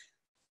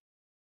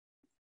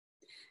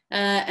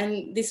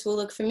 And this will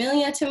look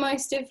familiar to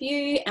most of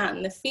you, out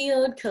in the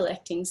field,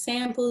 collecting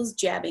samples,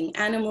 jabbing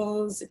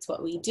animals, it's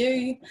what we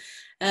do.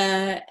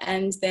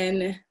 And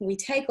then we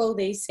take all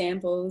these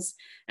samples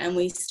and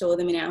we store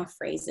them in our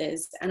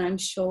freezers. And I'm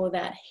sure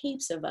that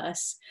heaps of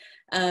us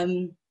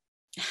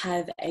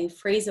have a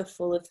freezer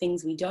full of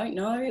things we don't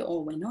know,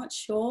 or we're not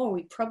sure,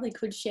 we probably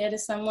could share to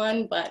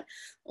someone, but,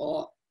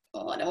 or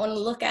I don't want to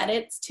look at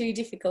it, it's too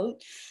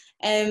difficult.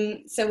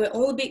 So we're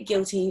all a bit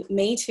guilty,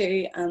 me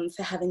too,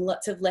 for having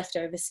lots of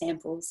leftover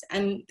samples,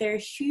 and there are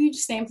huge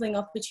sampling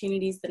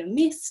opportunities that are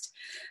missed.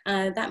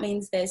 That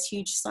means there's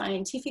huge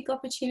scientific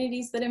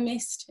opportunities that are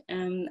missed,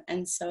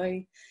 and so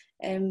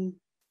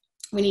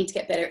we need to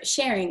get better at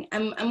sharing.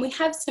 And we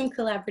have some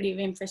collaborative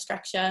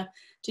infrastructure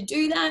to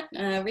do that.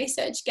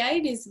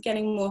 ResearchGate is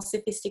getting more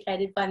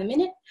sophisticated by the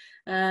minute.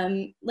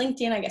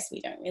 LinkedIn, I guess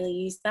we don't really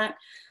use that.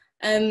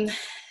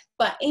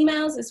 But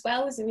emails as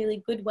well is a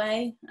really good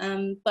way.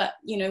 But,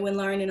 you know, when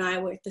Lauren and I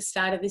were at the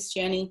start of this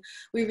journey,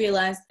 we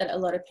realised that a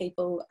lot of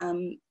people,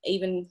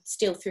 even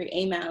still through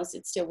emails,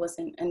 it still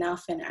wasn't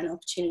enough and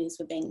opportunities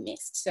were being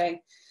missed. So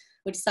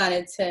we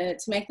decided to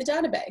make the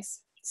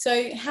database.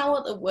 So how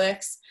it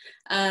works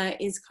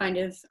is kind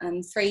of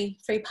three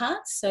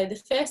parts. So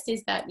the first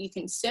is that you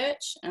can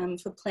search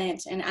for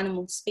plant and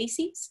animal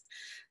species,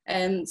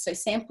 so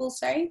samples,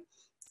 sorry,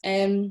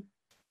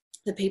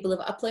 that people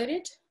have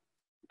uploaded.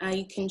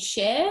 You can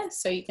share,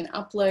 so you can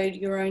upload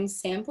your own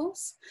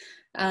samples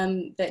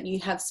that you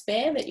have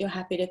spare that you're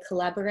happy to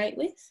collaborate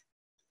with.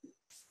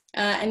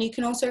 And you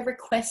can also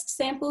request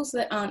samples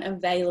that aren't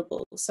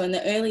available. So in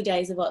the early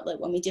days of Otlet,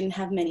 when we didn't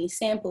have many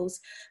samples,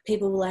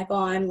 people were like,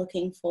 oh, I'm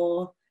looking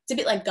for, it's a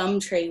bit like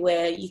Gumtree,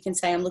 where you can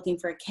say I'm looking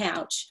for a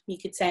couch. You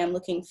could say I'm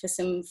looking for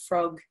some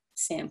frog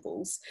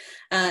samples.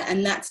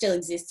 And that still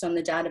exists on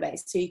the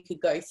database. So you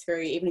could go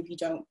through, even if you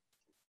don't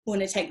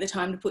want to take the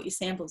time to put your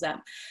samples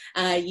up,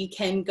 you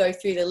can go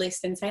through the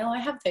list and say, oh, I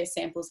have those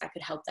samples, I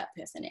could help that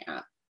person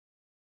out.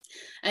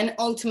 And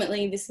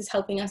ultimately, this is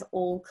helping us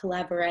all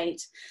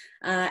collaborate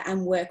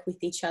and work with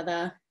each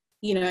other,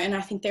 you know, and I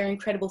think there are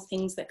incredible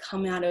things that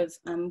come out of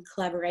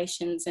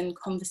collaborations and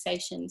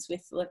conversations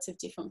with lots of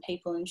different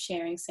people and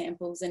sharing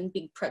samples and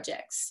big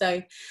projects.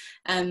 So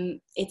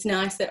it's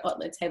nice that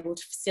Otlet's able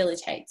to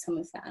facilitate some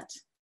of that.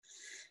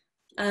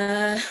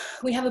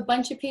 We have a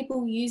bunch of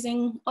people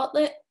using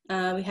Otlet.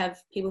 We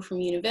have people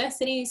from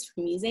universities,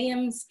 from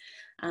museums,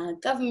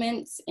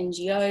 governments,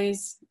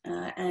 NGOs,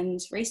 and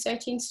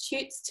research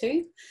institutes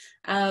too.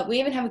 We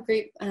even have a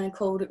group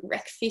called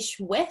Recfish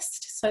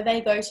West. So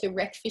they go to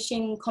wreck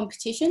fishing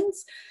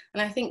competitions,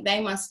 and I think they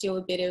must do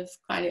a bit of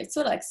kind of, it's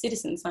sort of like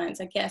citizen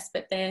science, I guess,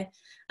 but they're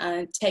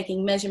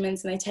taking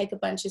measurements, and they take a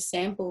bunch of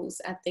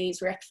samples at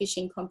these wreck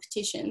fishing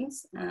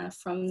competitions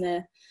from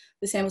the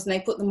samples, and they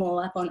put them all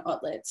up on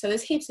Otlet. So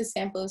there's heaps of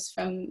samples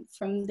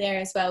from there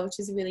as well, which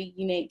is a really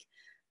unique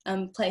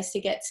place to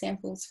get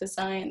samples for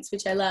science,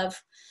 which I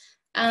love.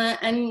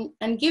 And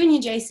given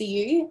your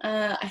JCU,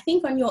 I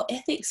think on your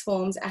ethics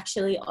forms,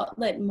 actually,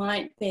 Otlet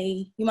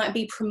you might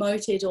be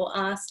promoted or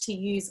asked to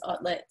use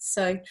Otlet.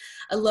 So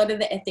a lot of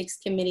the ethics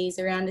committees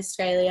around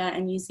Australia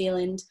and New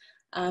Zealand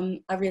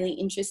are really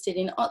interested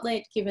in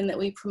Otlet, given that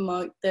we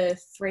promote the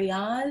 3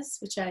 R's,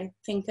 which I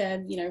think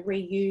are, you know,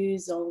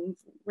 reuse or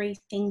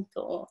rethink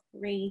or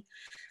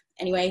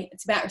anyway,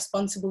 it's about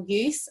responsible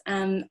use.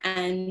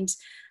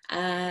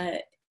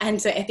 And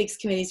so ethics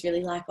committees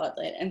really like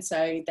Otlet, and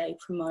so they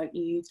promote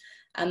you.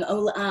 I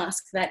will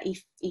ask that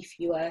if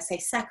you are, say,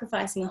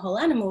 sacrificing a whole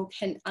animal,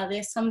 are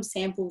there some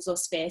samples or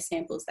spare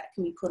samples that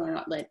can be put on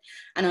Otlet?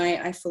 And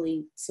I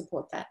fully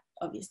support that,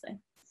 obviously.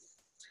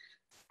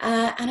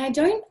 And I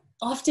don't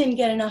often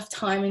get enough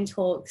time in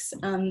talks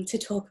to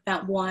talk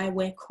about why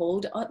we're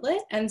called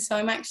Otlet, and so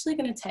I'm actually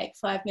going to take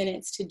 5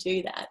 minutes to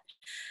do that.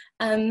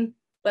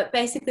 But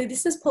basically,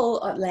 this is Paul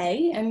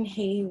Otlet, and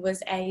he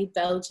was a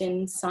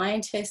Belgian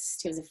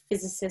scientist. He was a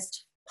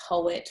physicist,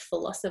 poet,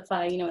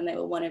 philosopher, you know, and they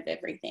were one of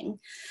everything.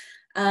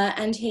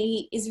 And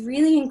he is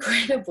really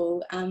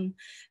incredible.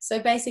 So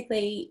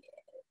basically,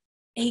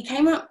 he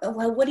came up,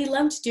 well, what he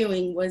loved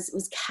doing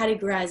was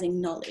categorizing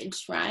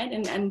knowledge, right?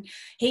 And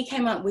he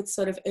came up with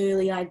sort of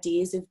early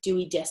ideas of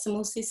Dewey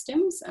Decimal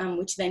Systems,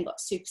 which then got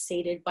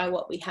superseded by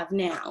what we have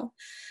now.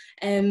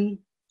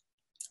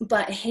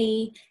 But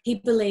he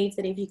believed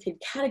that if you could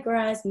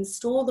categorize and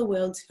store the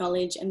world's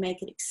knowledge and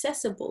make it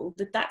accessible,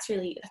 that's a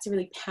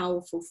really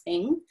powerful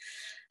thing.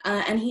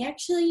 And he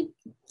actually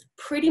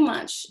pretty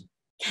much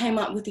came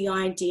up with the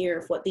idea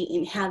of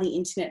how the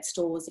internet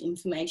stores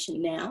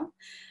information now.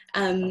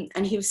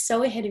 And he was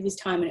so ahead of his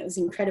time, and it was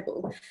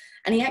incredible.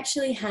 And he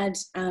actually had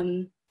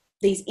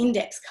these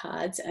index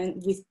cards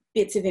with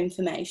bits of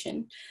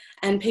information,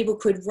 and people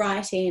could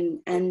write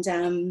in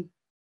and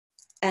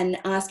and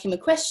ask him a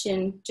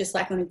question, just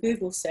like on a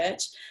Google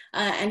search,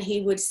 and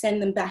he would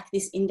send them back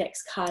this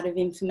index card of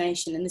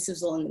information. And this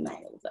was all in the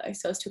mail though,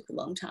 so it took a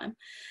long time.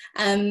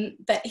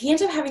 But he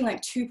ended up having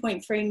like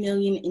 2.3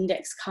 million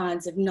index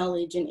cards of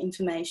knowledge and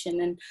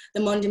information. And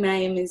the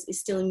Mondemeum is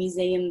still a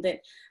museum that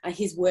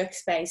his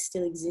workspace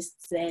still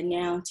exists there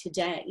now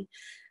today.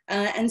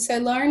 And so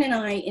Lauren and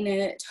I, in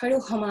a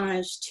total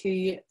homage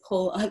to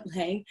Paul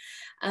Ottley,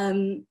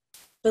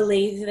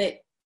 believe that,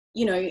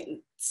 you know,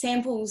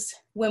 samples,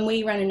 when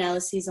we run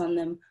analyses on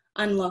them,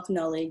 unlock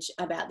knowledge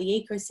about the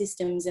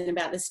ecosystems and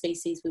about the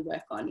species we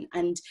work on.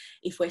 And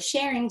if we're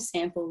sharing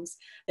samples,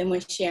 then we're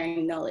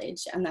sharing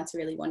knowledge, and that's a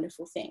really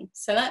wonderful thing.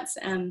 So that's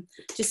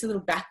just a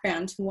little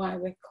background to why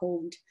we're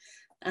called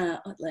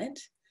Otlet.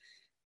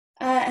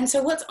 And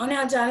so what's on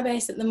our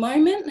database at the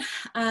moment?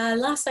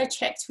 Last I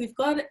checked, we've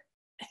got,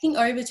 I think,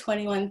 over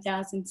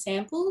 21,000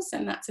 samples,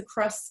 and that's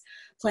across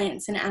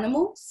plants and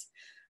animals.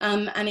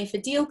 And if a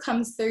deal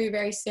comes through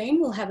very soon,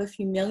 we'll have a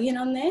few million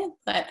on there,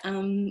 but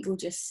we'll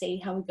just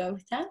see how we go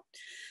with that.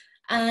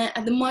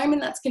 At the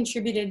moment, that's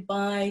contributed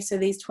by, so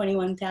these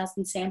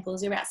 21,000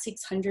 samples, about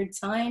 600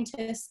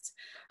 scientists,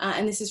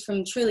 and this is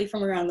truly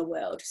from around the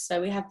world.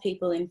 So we have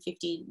people in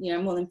 50, you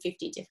know, more than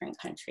 50 different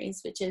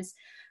countries, which is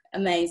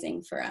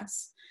amazing for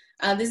us.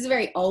 This is a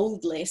very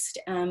old list,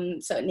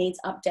 so it needs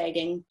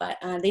updating, but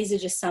these are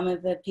just some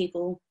of the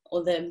people,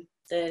 or the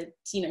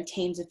you know,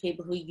 teams of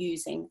people who are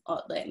using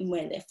Otlet and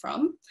where they're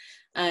from.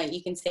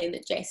 You can see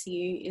that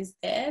JCU is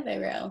there. They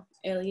were our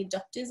early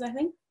adopters, I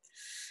think.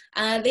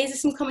 These are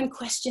some common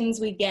questions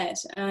we get.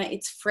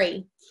 It's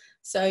free.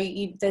 So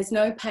there's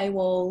no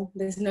paywall,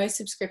 there's no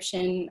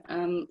subscription.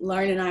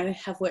 Lauren and I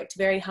have worked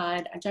very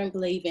hard. I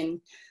believe in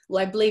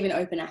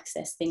open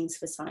access things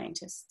for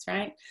scientists,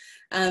 right?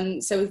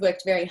 So we've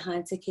worked very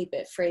hard to keep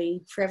it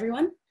free for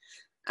everyone.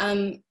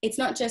 It's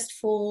not just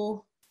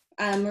for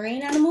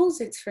marine animals,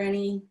 it's for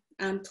any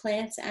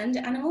plants and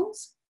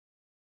animals.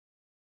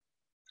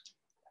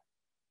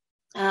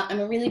 I'm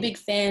a really big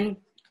fan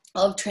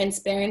of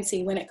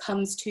transparency when it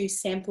comes to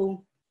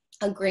sample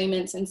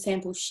agreements and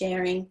sample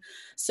sharing.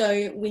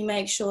 So we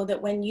make sure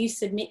that when you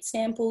submit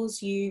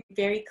samples, you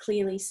very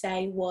clearly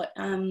say what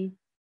a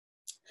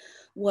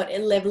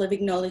level of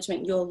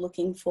acknowledgement you're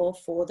looking for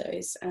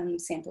those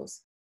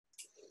samples.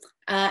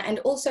 And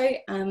also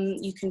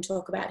you can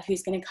talk about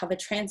who's going to cover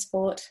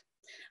transport.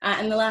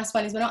 And the last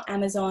one is, we're not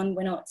Amazon,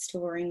 we're not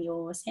storing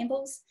your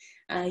samples.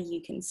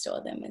 You can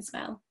store them as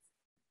well.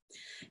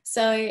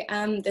 So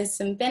there's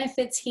some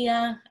benefits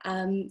here.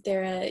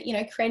 There are, you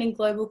know, creating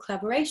global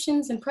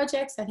collaborations and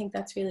projects. I think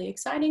that's really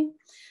exciting.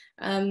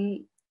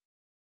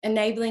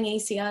 Enabling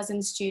ECRs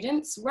and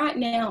students. Right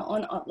now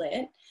on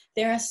Otlet,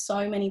 there are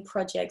so many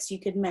projects you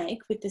could make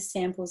with the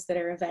samples that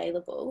are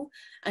available.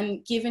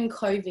 And given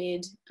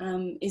COVID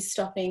is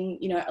stopping,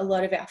 you know, a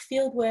lot of our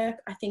field work,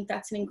 I think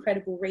that's an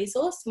incredible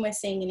resource, and we're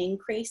seeing an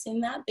increase in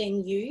that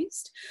being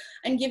used.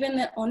 And given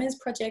that honours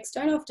projects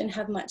don't often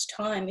have much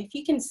time, if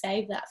you can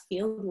save that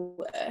field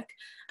work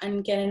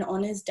and get an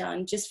honours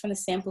done just from the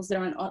samples that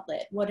are on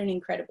Otlet, what an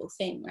incredible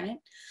thing, right?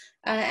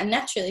 And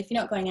naturally, if you're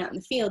not going out in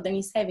the field, then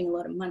you're saving a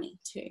lot of money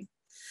too.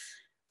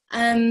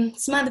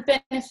 Some other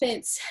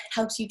benefits: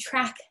 helps you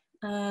track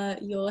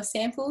your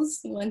samples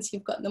once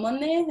you've got them on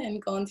there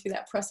and gone through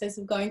that process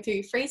of going through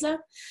your freezer.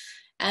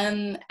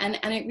 And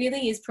it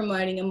really is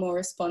promoting a more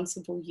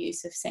responsible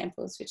use of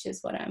samples, which is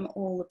what I'm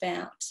all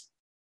about.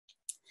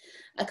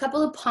 A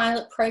couple of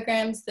pilot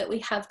programs that we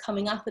have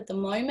coming up at the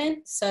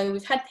moment. So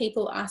we've had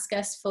people ask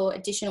us for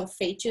additional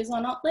features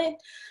on Otlet,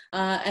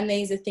 and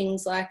these are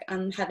things like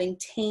having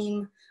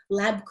team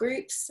lab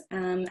groups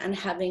and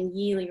having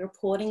yearly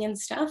reporting and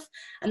stuff,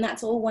 and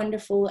that's all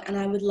wonderful, and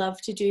I would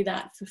love to do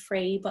that for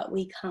free, but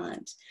we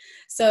can't.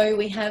 So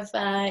we have,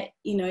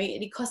 you know,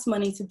 it costs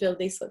money to build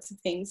these sorts of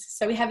things.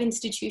 So we have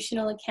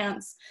institutional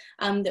accounts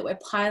that we're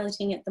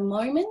piloting at the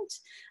moment,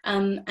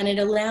 and it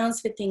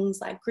allows for things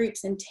like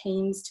groups and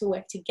teams to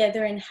work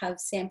together and have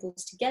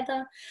samples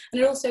together,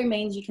 and it also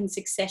means you can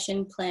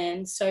succession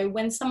plan. So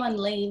when someone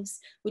leaves,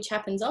 which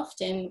happens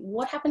often,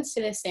 what happens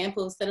to their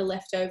samples that are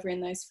left over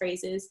in those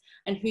freezers,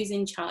 and who's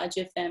in charge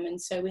of them?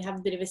 And so we have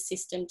a bit of a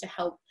system to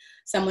help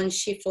someone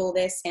shift all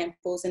their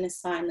samples and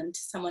assign them to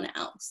someone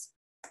else.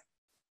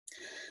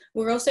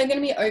 We're also going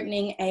to be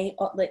opening a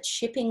Otlet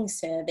shipping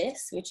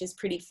service, which is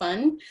pretty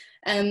fun.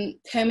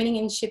 Permitting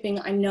and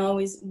shipping, I know,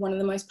 is one of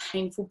the most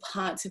painful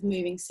parts of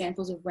moving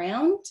samples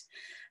around.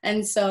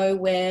 And so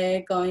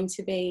we're going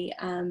to be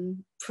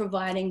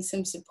providing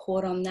some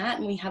support on that.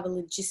 And we have a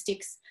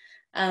logistics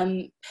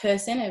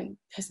person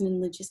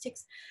in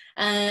logistics,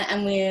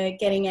 and we're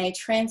getting a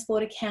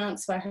transport account,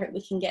 so I hope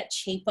we can get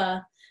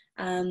cheaper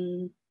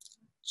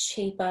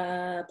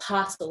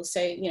parcels.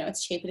 So, you know,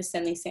 it's cheaper to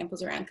send these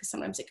samples around because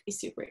sometimes it can be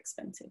super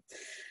expensive.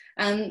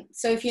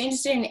 So if you're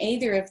interested in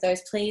either of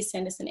those, please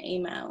send us an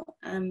email.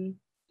 And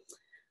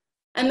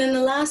then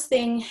the last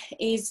thing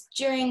is,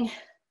 during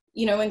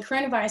you know, when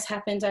coronavirus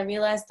happened, I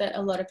realised that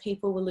a lot of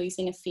people were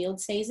losing a field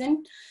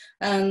season,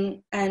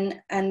 and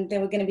there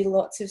were going to be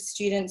lots of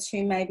students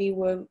who maybe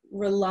were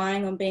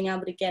relying on being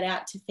able to get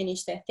out to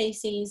finish their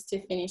theses,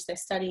 to finish their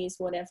studies,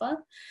 whatever.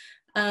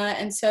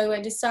 And so I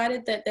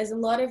decided that there's a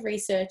lot of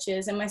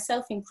researchers, and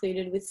myself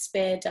included, with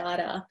spare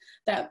data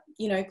that,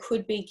 you know,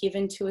 could be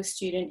given to a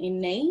student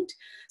in need.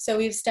 So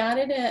we've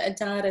started a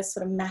data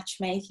sort of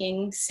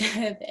matchmaking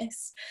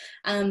service,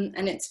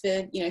 and it's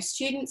for, you know,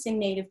 students in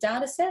need of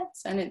data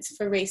sets, and it's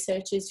for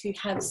researchers who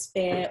have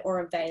spare or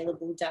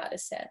available data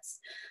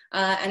sets.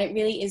 And it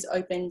really is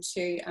open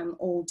to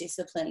all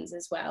disciplines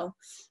as well.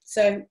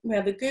 So we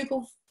have a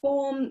Google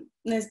form.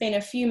 There's been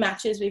a few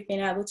matches we've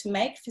been able to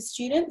make for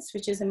students,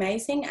 which is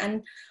amazing.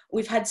 And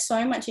we've had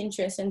so much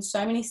interest, and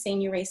so many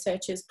senior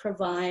researchers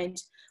provide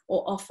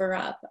or offer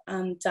up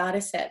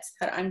data sets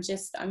that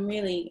I'm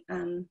really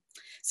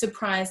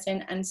surprised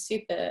and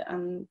super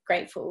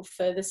grateful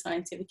for the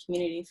scientific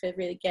community for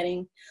really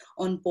getting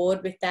on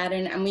board with that.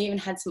 And we even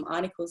had some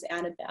articles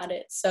out about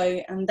it.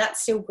 So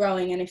that's still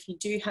growing. And if you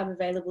do have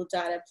available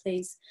data,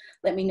 please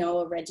let me know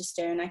or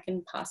register, and I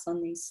can pass on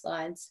these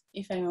slides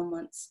if anyone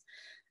wants.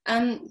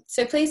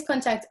 So please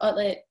contact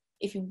Otlet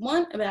if you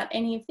want about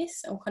any of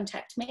this, or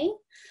contact me.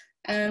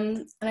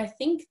 And I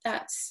think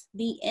that's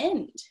the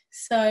end.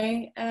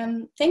 So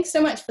thanks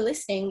so much for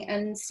listening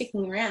and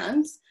sticking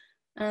around.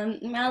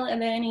 Mal, are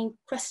there any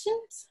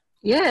questions?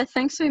 Yeah,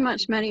 thanks so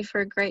much, Maddie,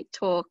 for a great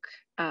talk,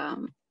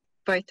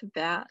 both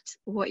about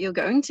what you're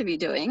going to be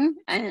doing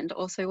and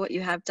also what you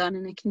have done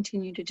and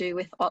continue to do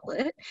with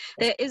Otlet.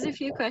 There is a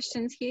few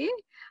questions here.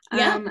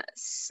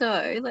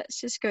 So let's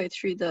just go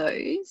through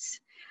those.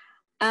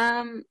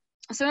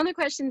 So one of the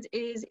questions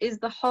is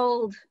the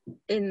hold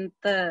in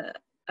the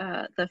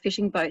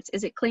fishing boats,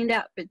 is it cleaned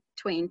out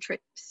between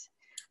trips?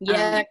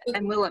 Yeah.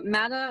 And will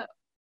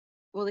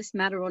this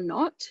matter or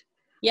not?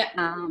 Yeah.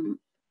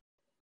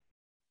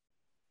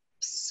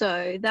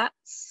 So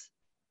that's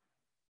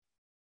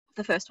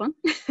the first one.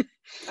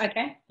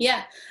 Okay.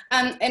 Yeah.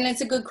 And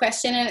it's a good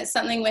question, and it's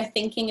something we're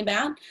thinking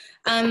about.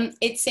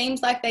 It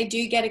seems like they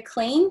do get a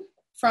clean.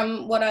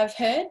 From what I've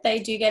heard, they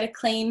do get a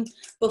clean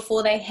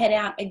before they head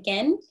out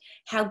again.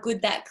 How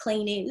good that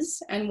clean is,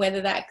 and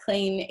whether that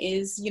clean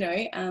is, you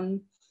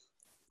know,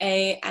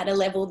 at a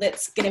level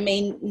that's going to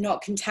mean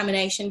not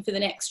contamination for the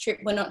next trip,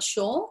 we're not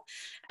sure.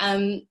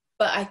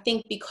 But I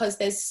think because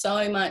there's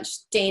so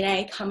much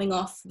DNA coming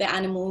off the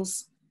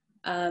animals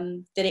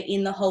that are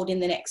in the hold in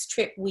the next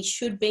trip, we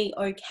should be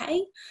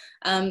okay.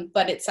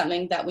 But it's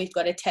something that we've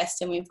got to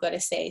test and we've got to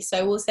see.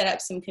 So we'll set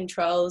up some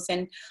controls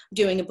and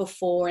doing a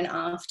before and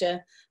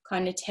after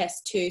kind of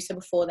test too. So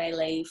before they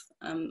leave,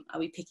 are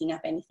we picking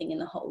up anything in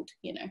the hold,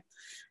 you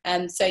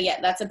know? So yeah,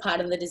 that's a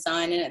part of the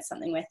design, and it's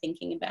something we're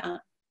thinking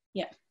about.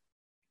 Yeah.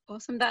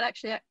 Awesome. That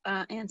actually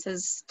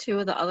answers two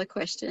of the other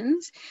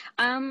questions.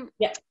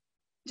 Yeah.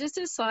 Just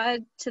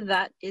aside to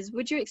that is,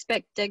 would you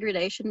expect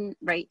degradation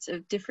rates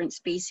of different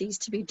species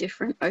to be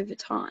different over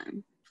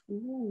time?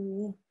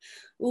 Ooh,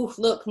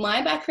 look,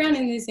 my background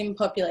is in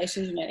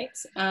population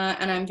genetics,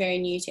 and I'm very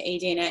new to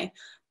eDNA.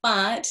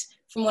 But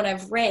from what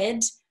I've read,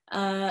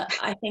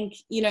 I think,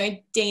 you know,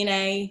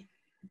 DNA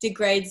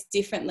degrades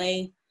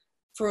differently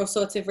for all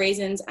sorts of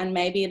reasons, and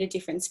maybe at a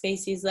different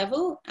species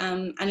level.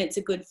 And it's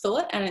a good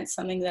thought, and it's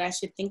something that I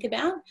should think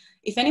about.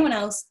 If anyone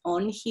else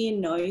on here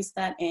knows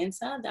that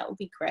answer, that would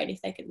be great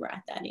if they could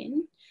write that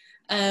in.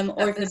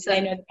 Or if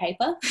they know the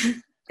paper.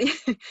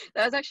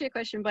 That was actually a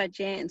question by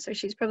Jan, so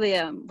she's probably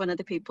one of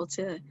the people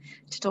to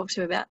talk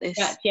to about this.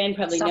 Yeah, Jan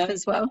probably stuff knows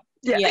as well.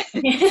 Yeah.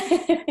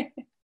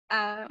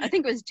 I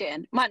think it was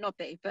Jan. Might not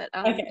be, but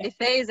okay. If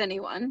there is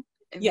anyone,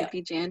 it would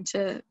be Jan.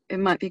 It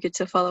might be good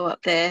to follow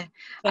up there.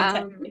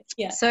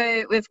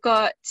 So we've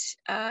got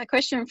a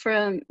question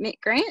from Mick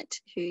Grant,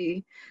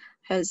 who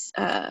has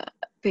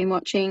been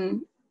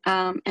watching,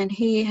 and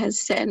he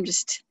has said, I'm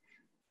just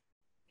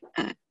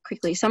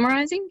quickly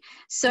summarising.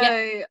 So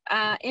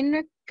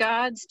in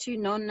regards to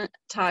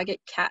non-target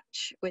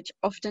catch, which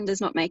often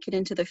does not make it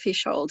into the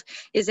fish hold,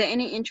 is there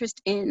any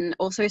interest in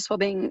also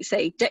swabbing,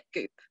 say, deck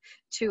goop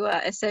to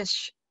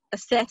assess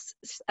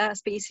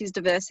species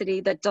diversity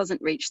that doesn't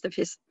reach the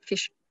fish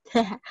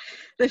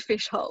the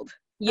fish hold?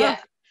 Yeah.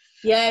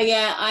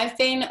 I've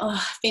been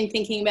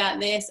thinking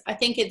about this. I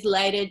think it's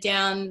later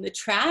down the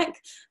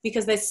track,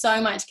 because there's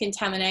so much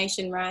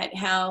contamination, right?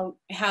 How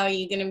are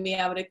you going to be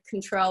able to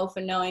control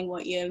for knowing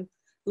what you're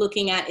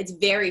looking at? It's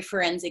very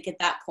forensic at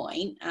that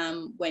point,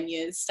 when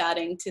you're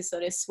starting to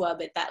sort of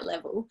swab at that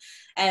level.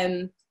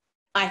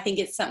 I think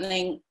it's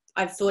something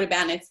I've thought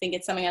about, and I think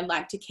it's something I'd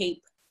like to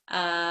keep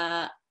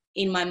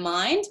in my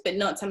mind, but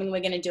not something we're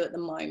going to do at the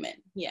moment.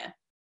 Yeah,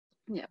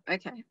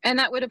 okay. And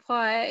that would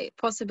apply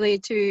possibly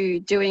to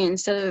doing,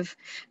 instead of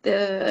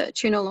the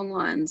tuna long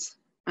lines,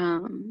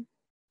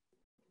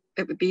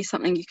 it would be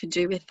something you could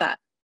do with that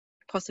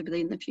possibly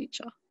in the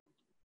future.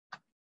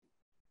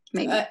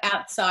 Maybe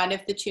outside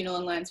of the tuna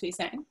long lines, we're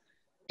saying?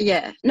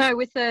 Yeah, no,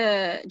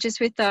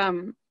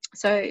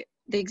 so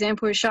the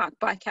example of shark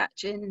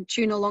bycatch and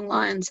tuna long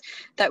lines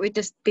that would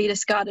just be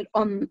discarded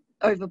on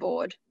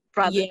overboard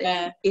rather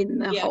than in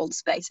the hold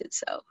space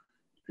itself.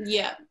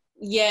 Yeah.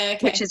 Yeah.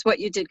 Okay. Which is what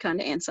you did kind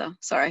of answer.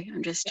 Sorry,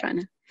 I'm just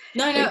trying to.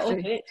 No, all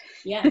good.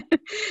 Yeah.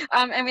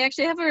 And we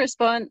actually have a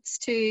response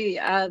to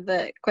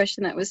the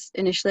question that was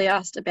initially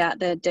asked about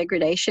the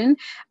degradation.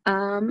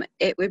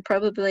 It would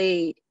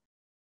probably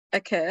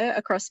occur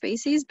across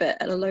species,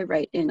 but at a low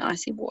rate in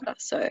icy water.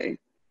 So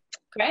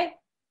great.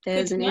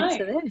 There's an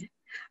answer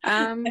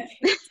there.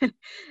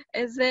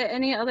 Is there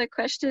any other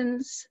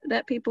questions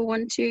that people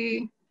want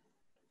to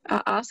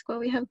ask while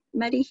we have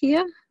Maddie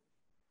here?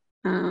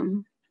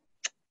 I'll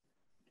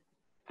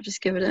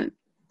just give it a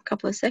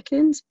couple of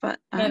seconds, but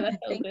I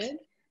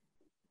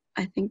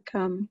think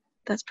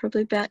that's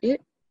probably about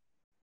it.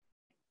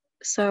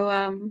 So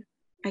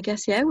I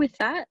guess, yeah, with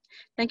that,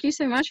 thank you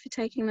so much for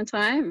taking the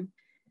time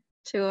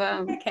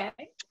to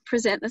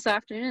present this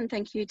afternoon, and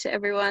thank you to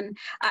everyone.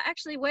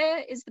 Actually,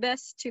 where is the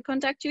best to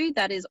contact you?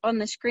 That is on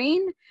the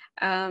screen.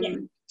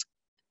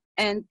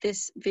 And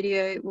this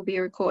video will be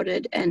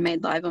recorded and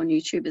made live on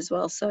YouTube as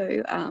well.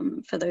 So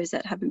for those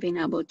that haven't been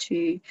able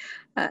to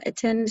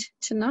attend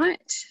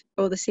tonight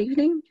or this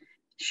evening,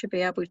 should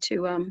be able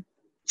to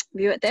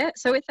view it there.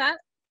 So with that,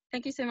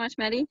 thank you so much,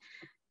 Maddie.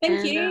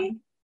 Thank you.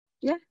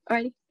 Yeah,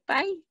 alrighty,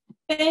 bye.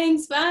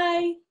 Thanks,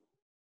 bye.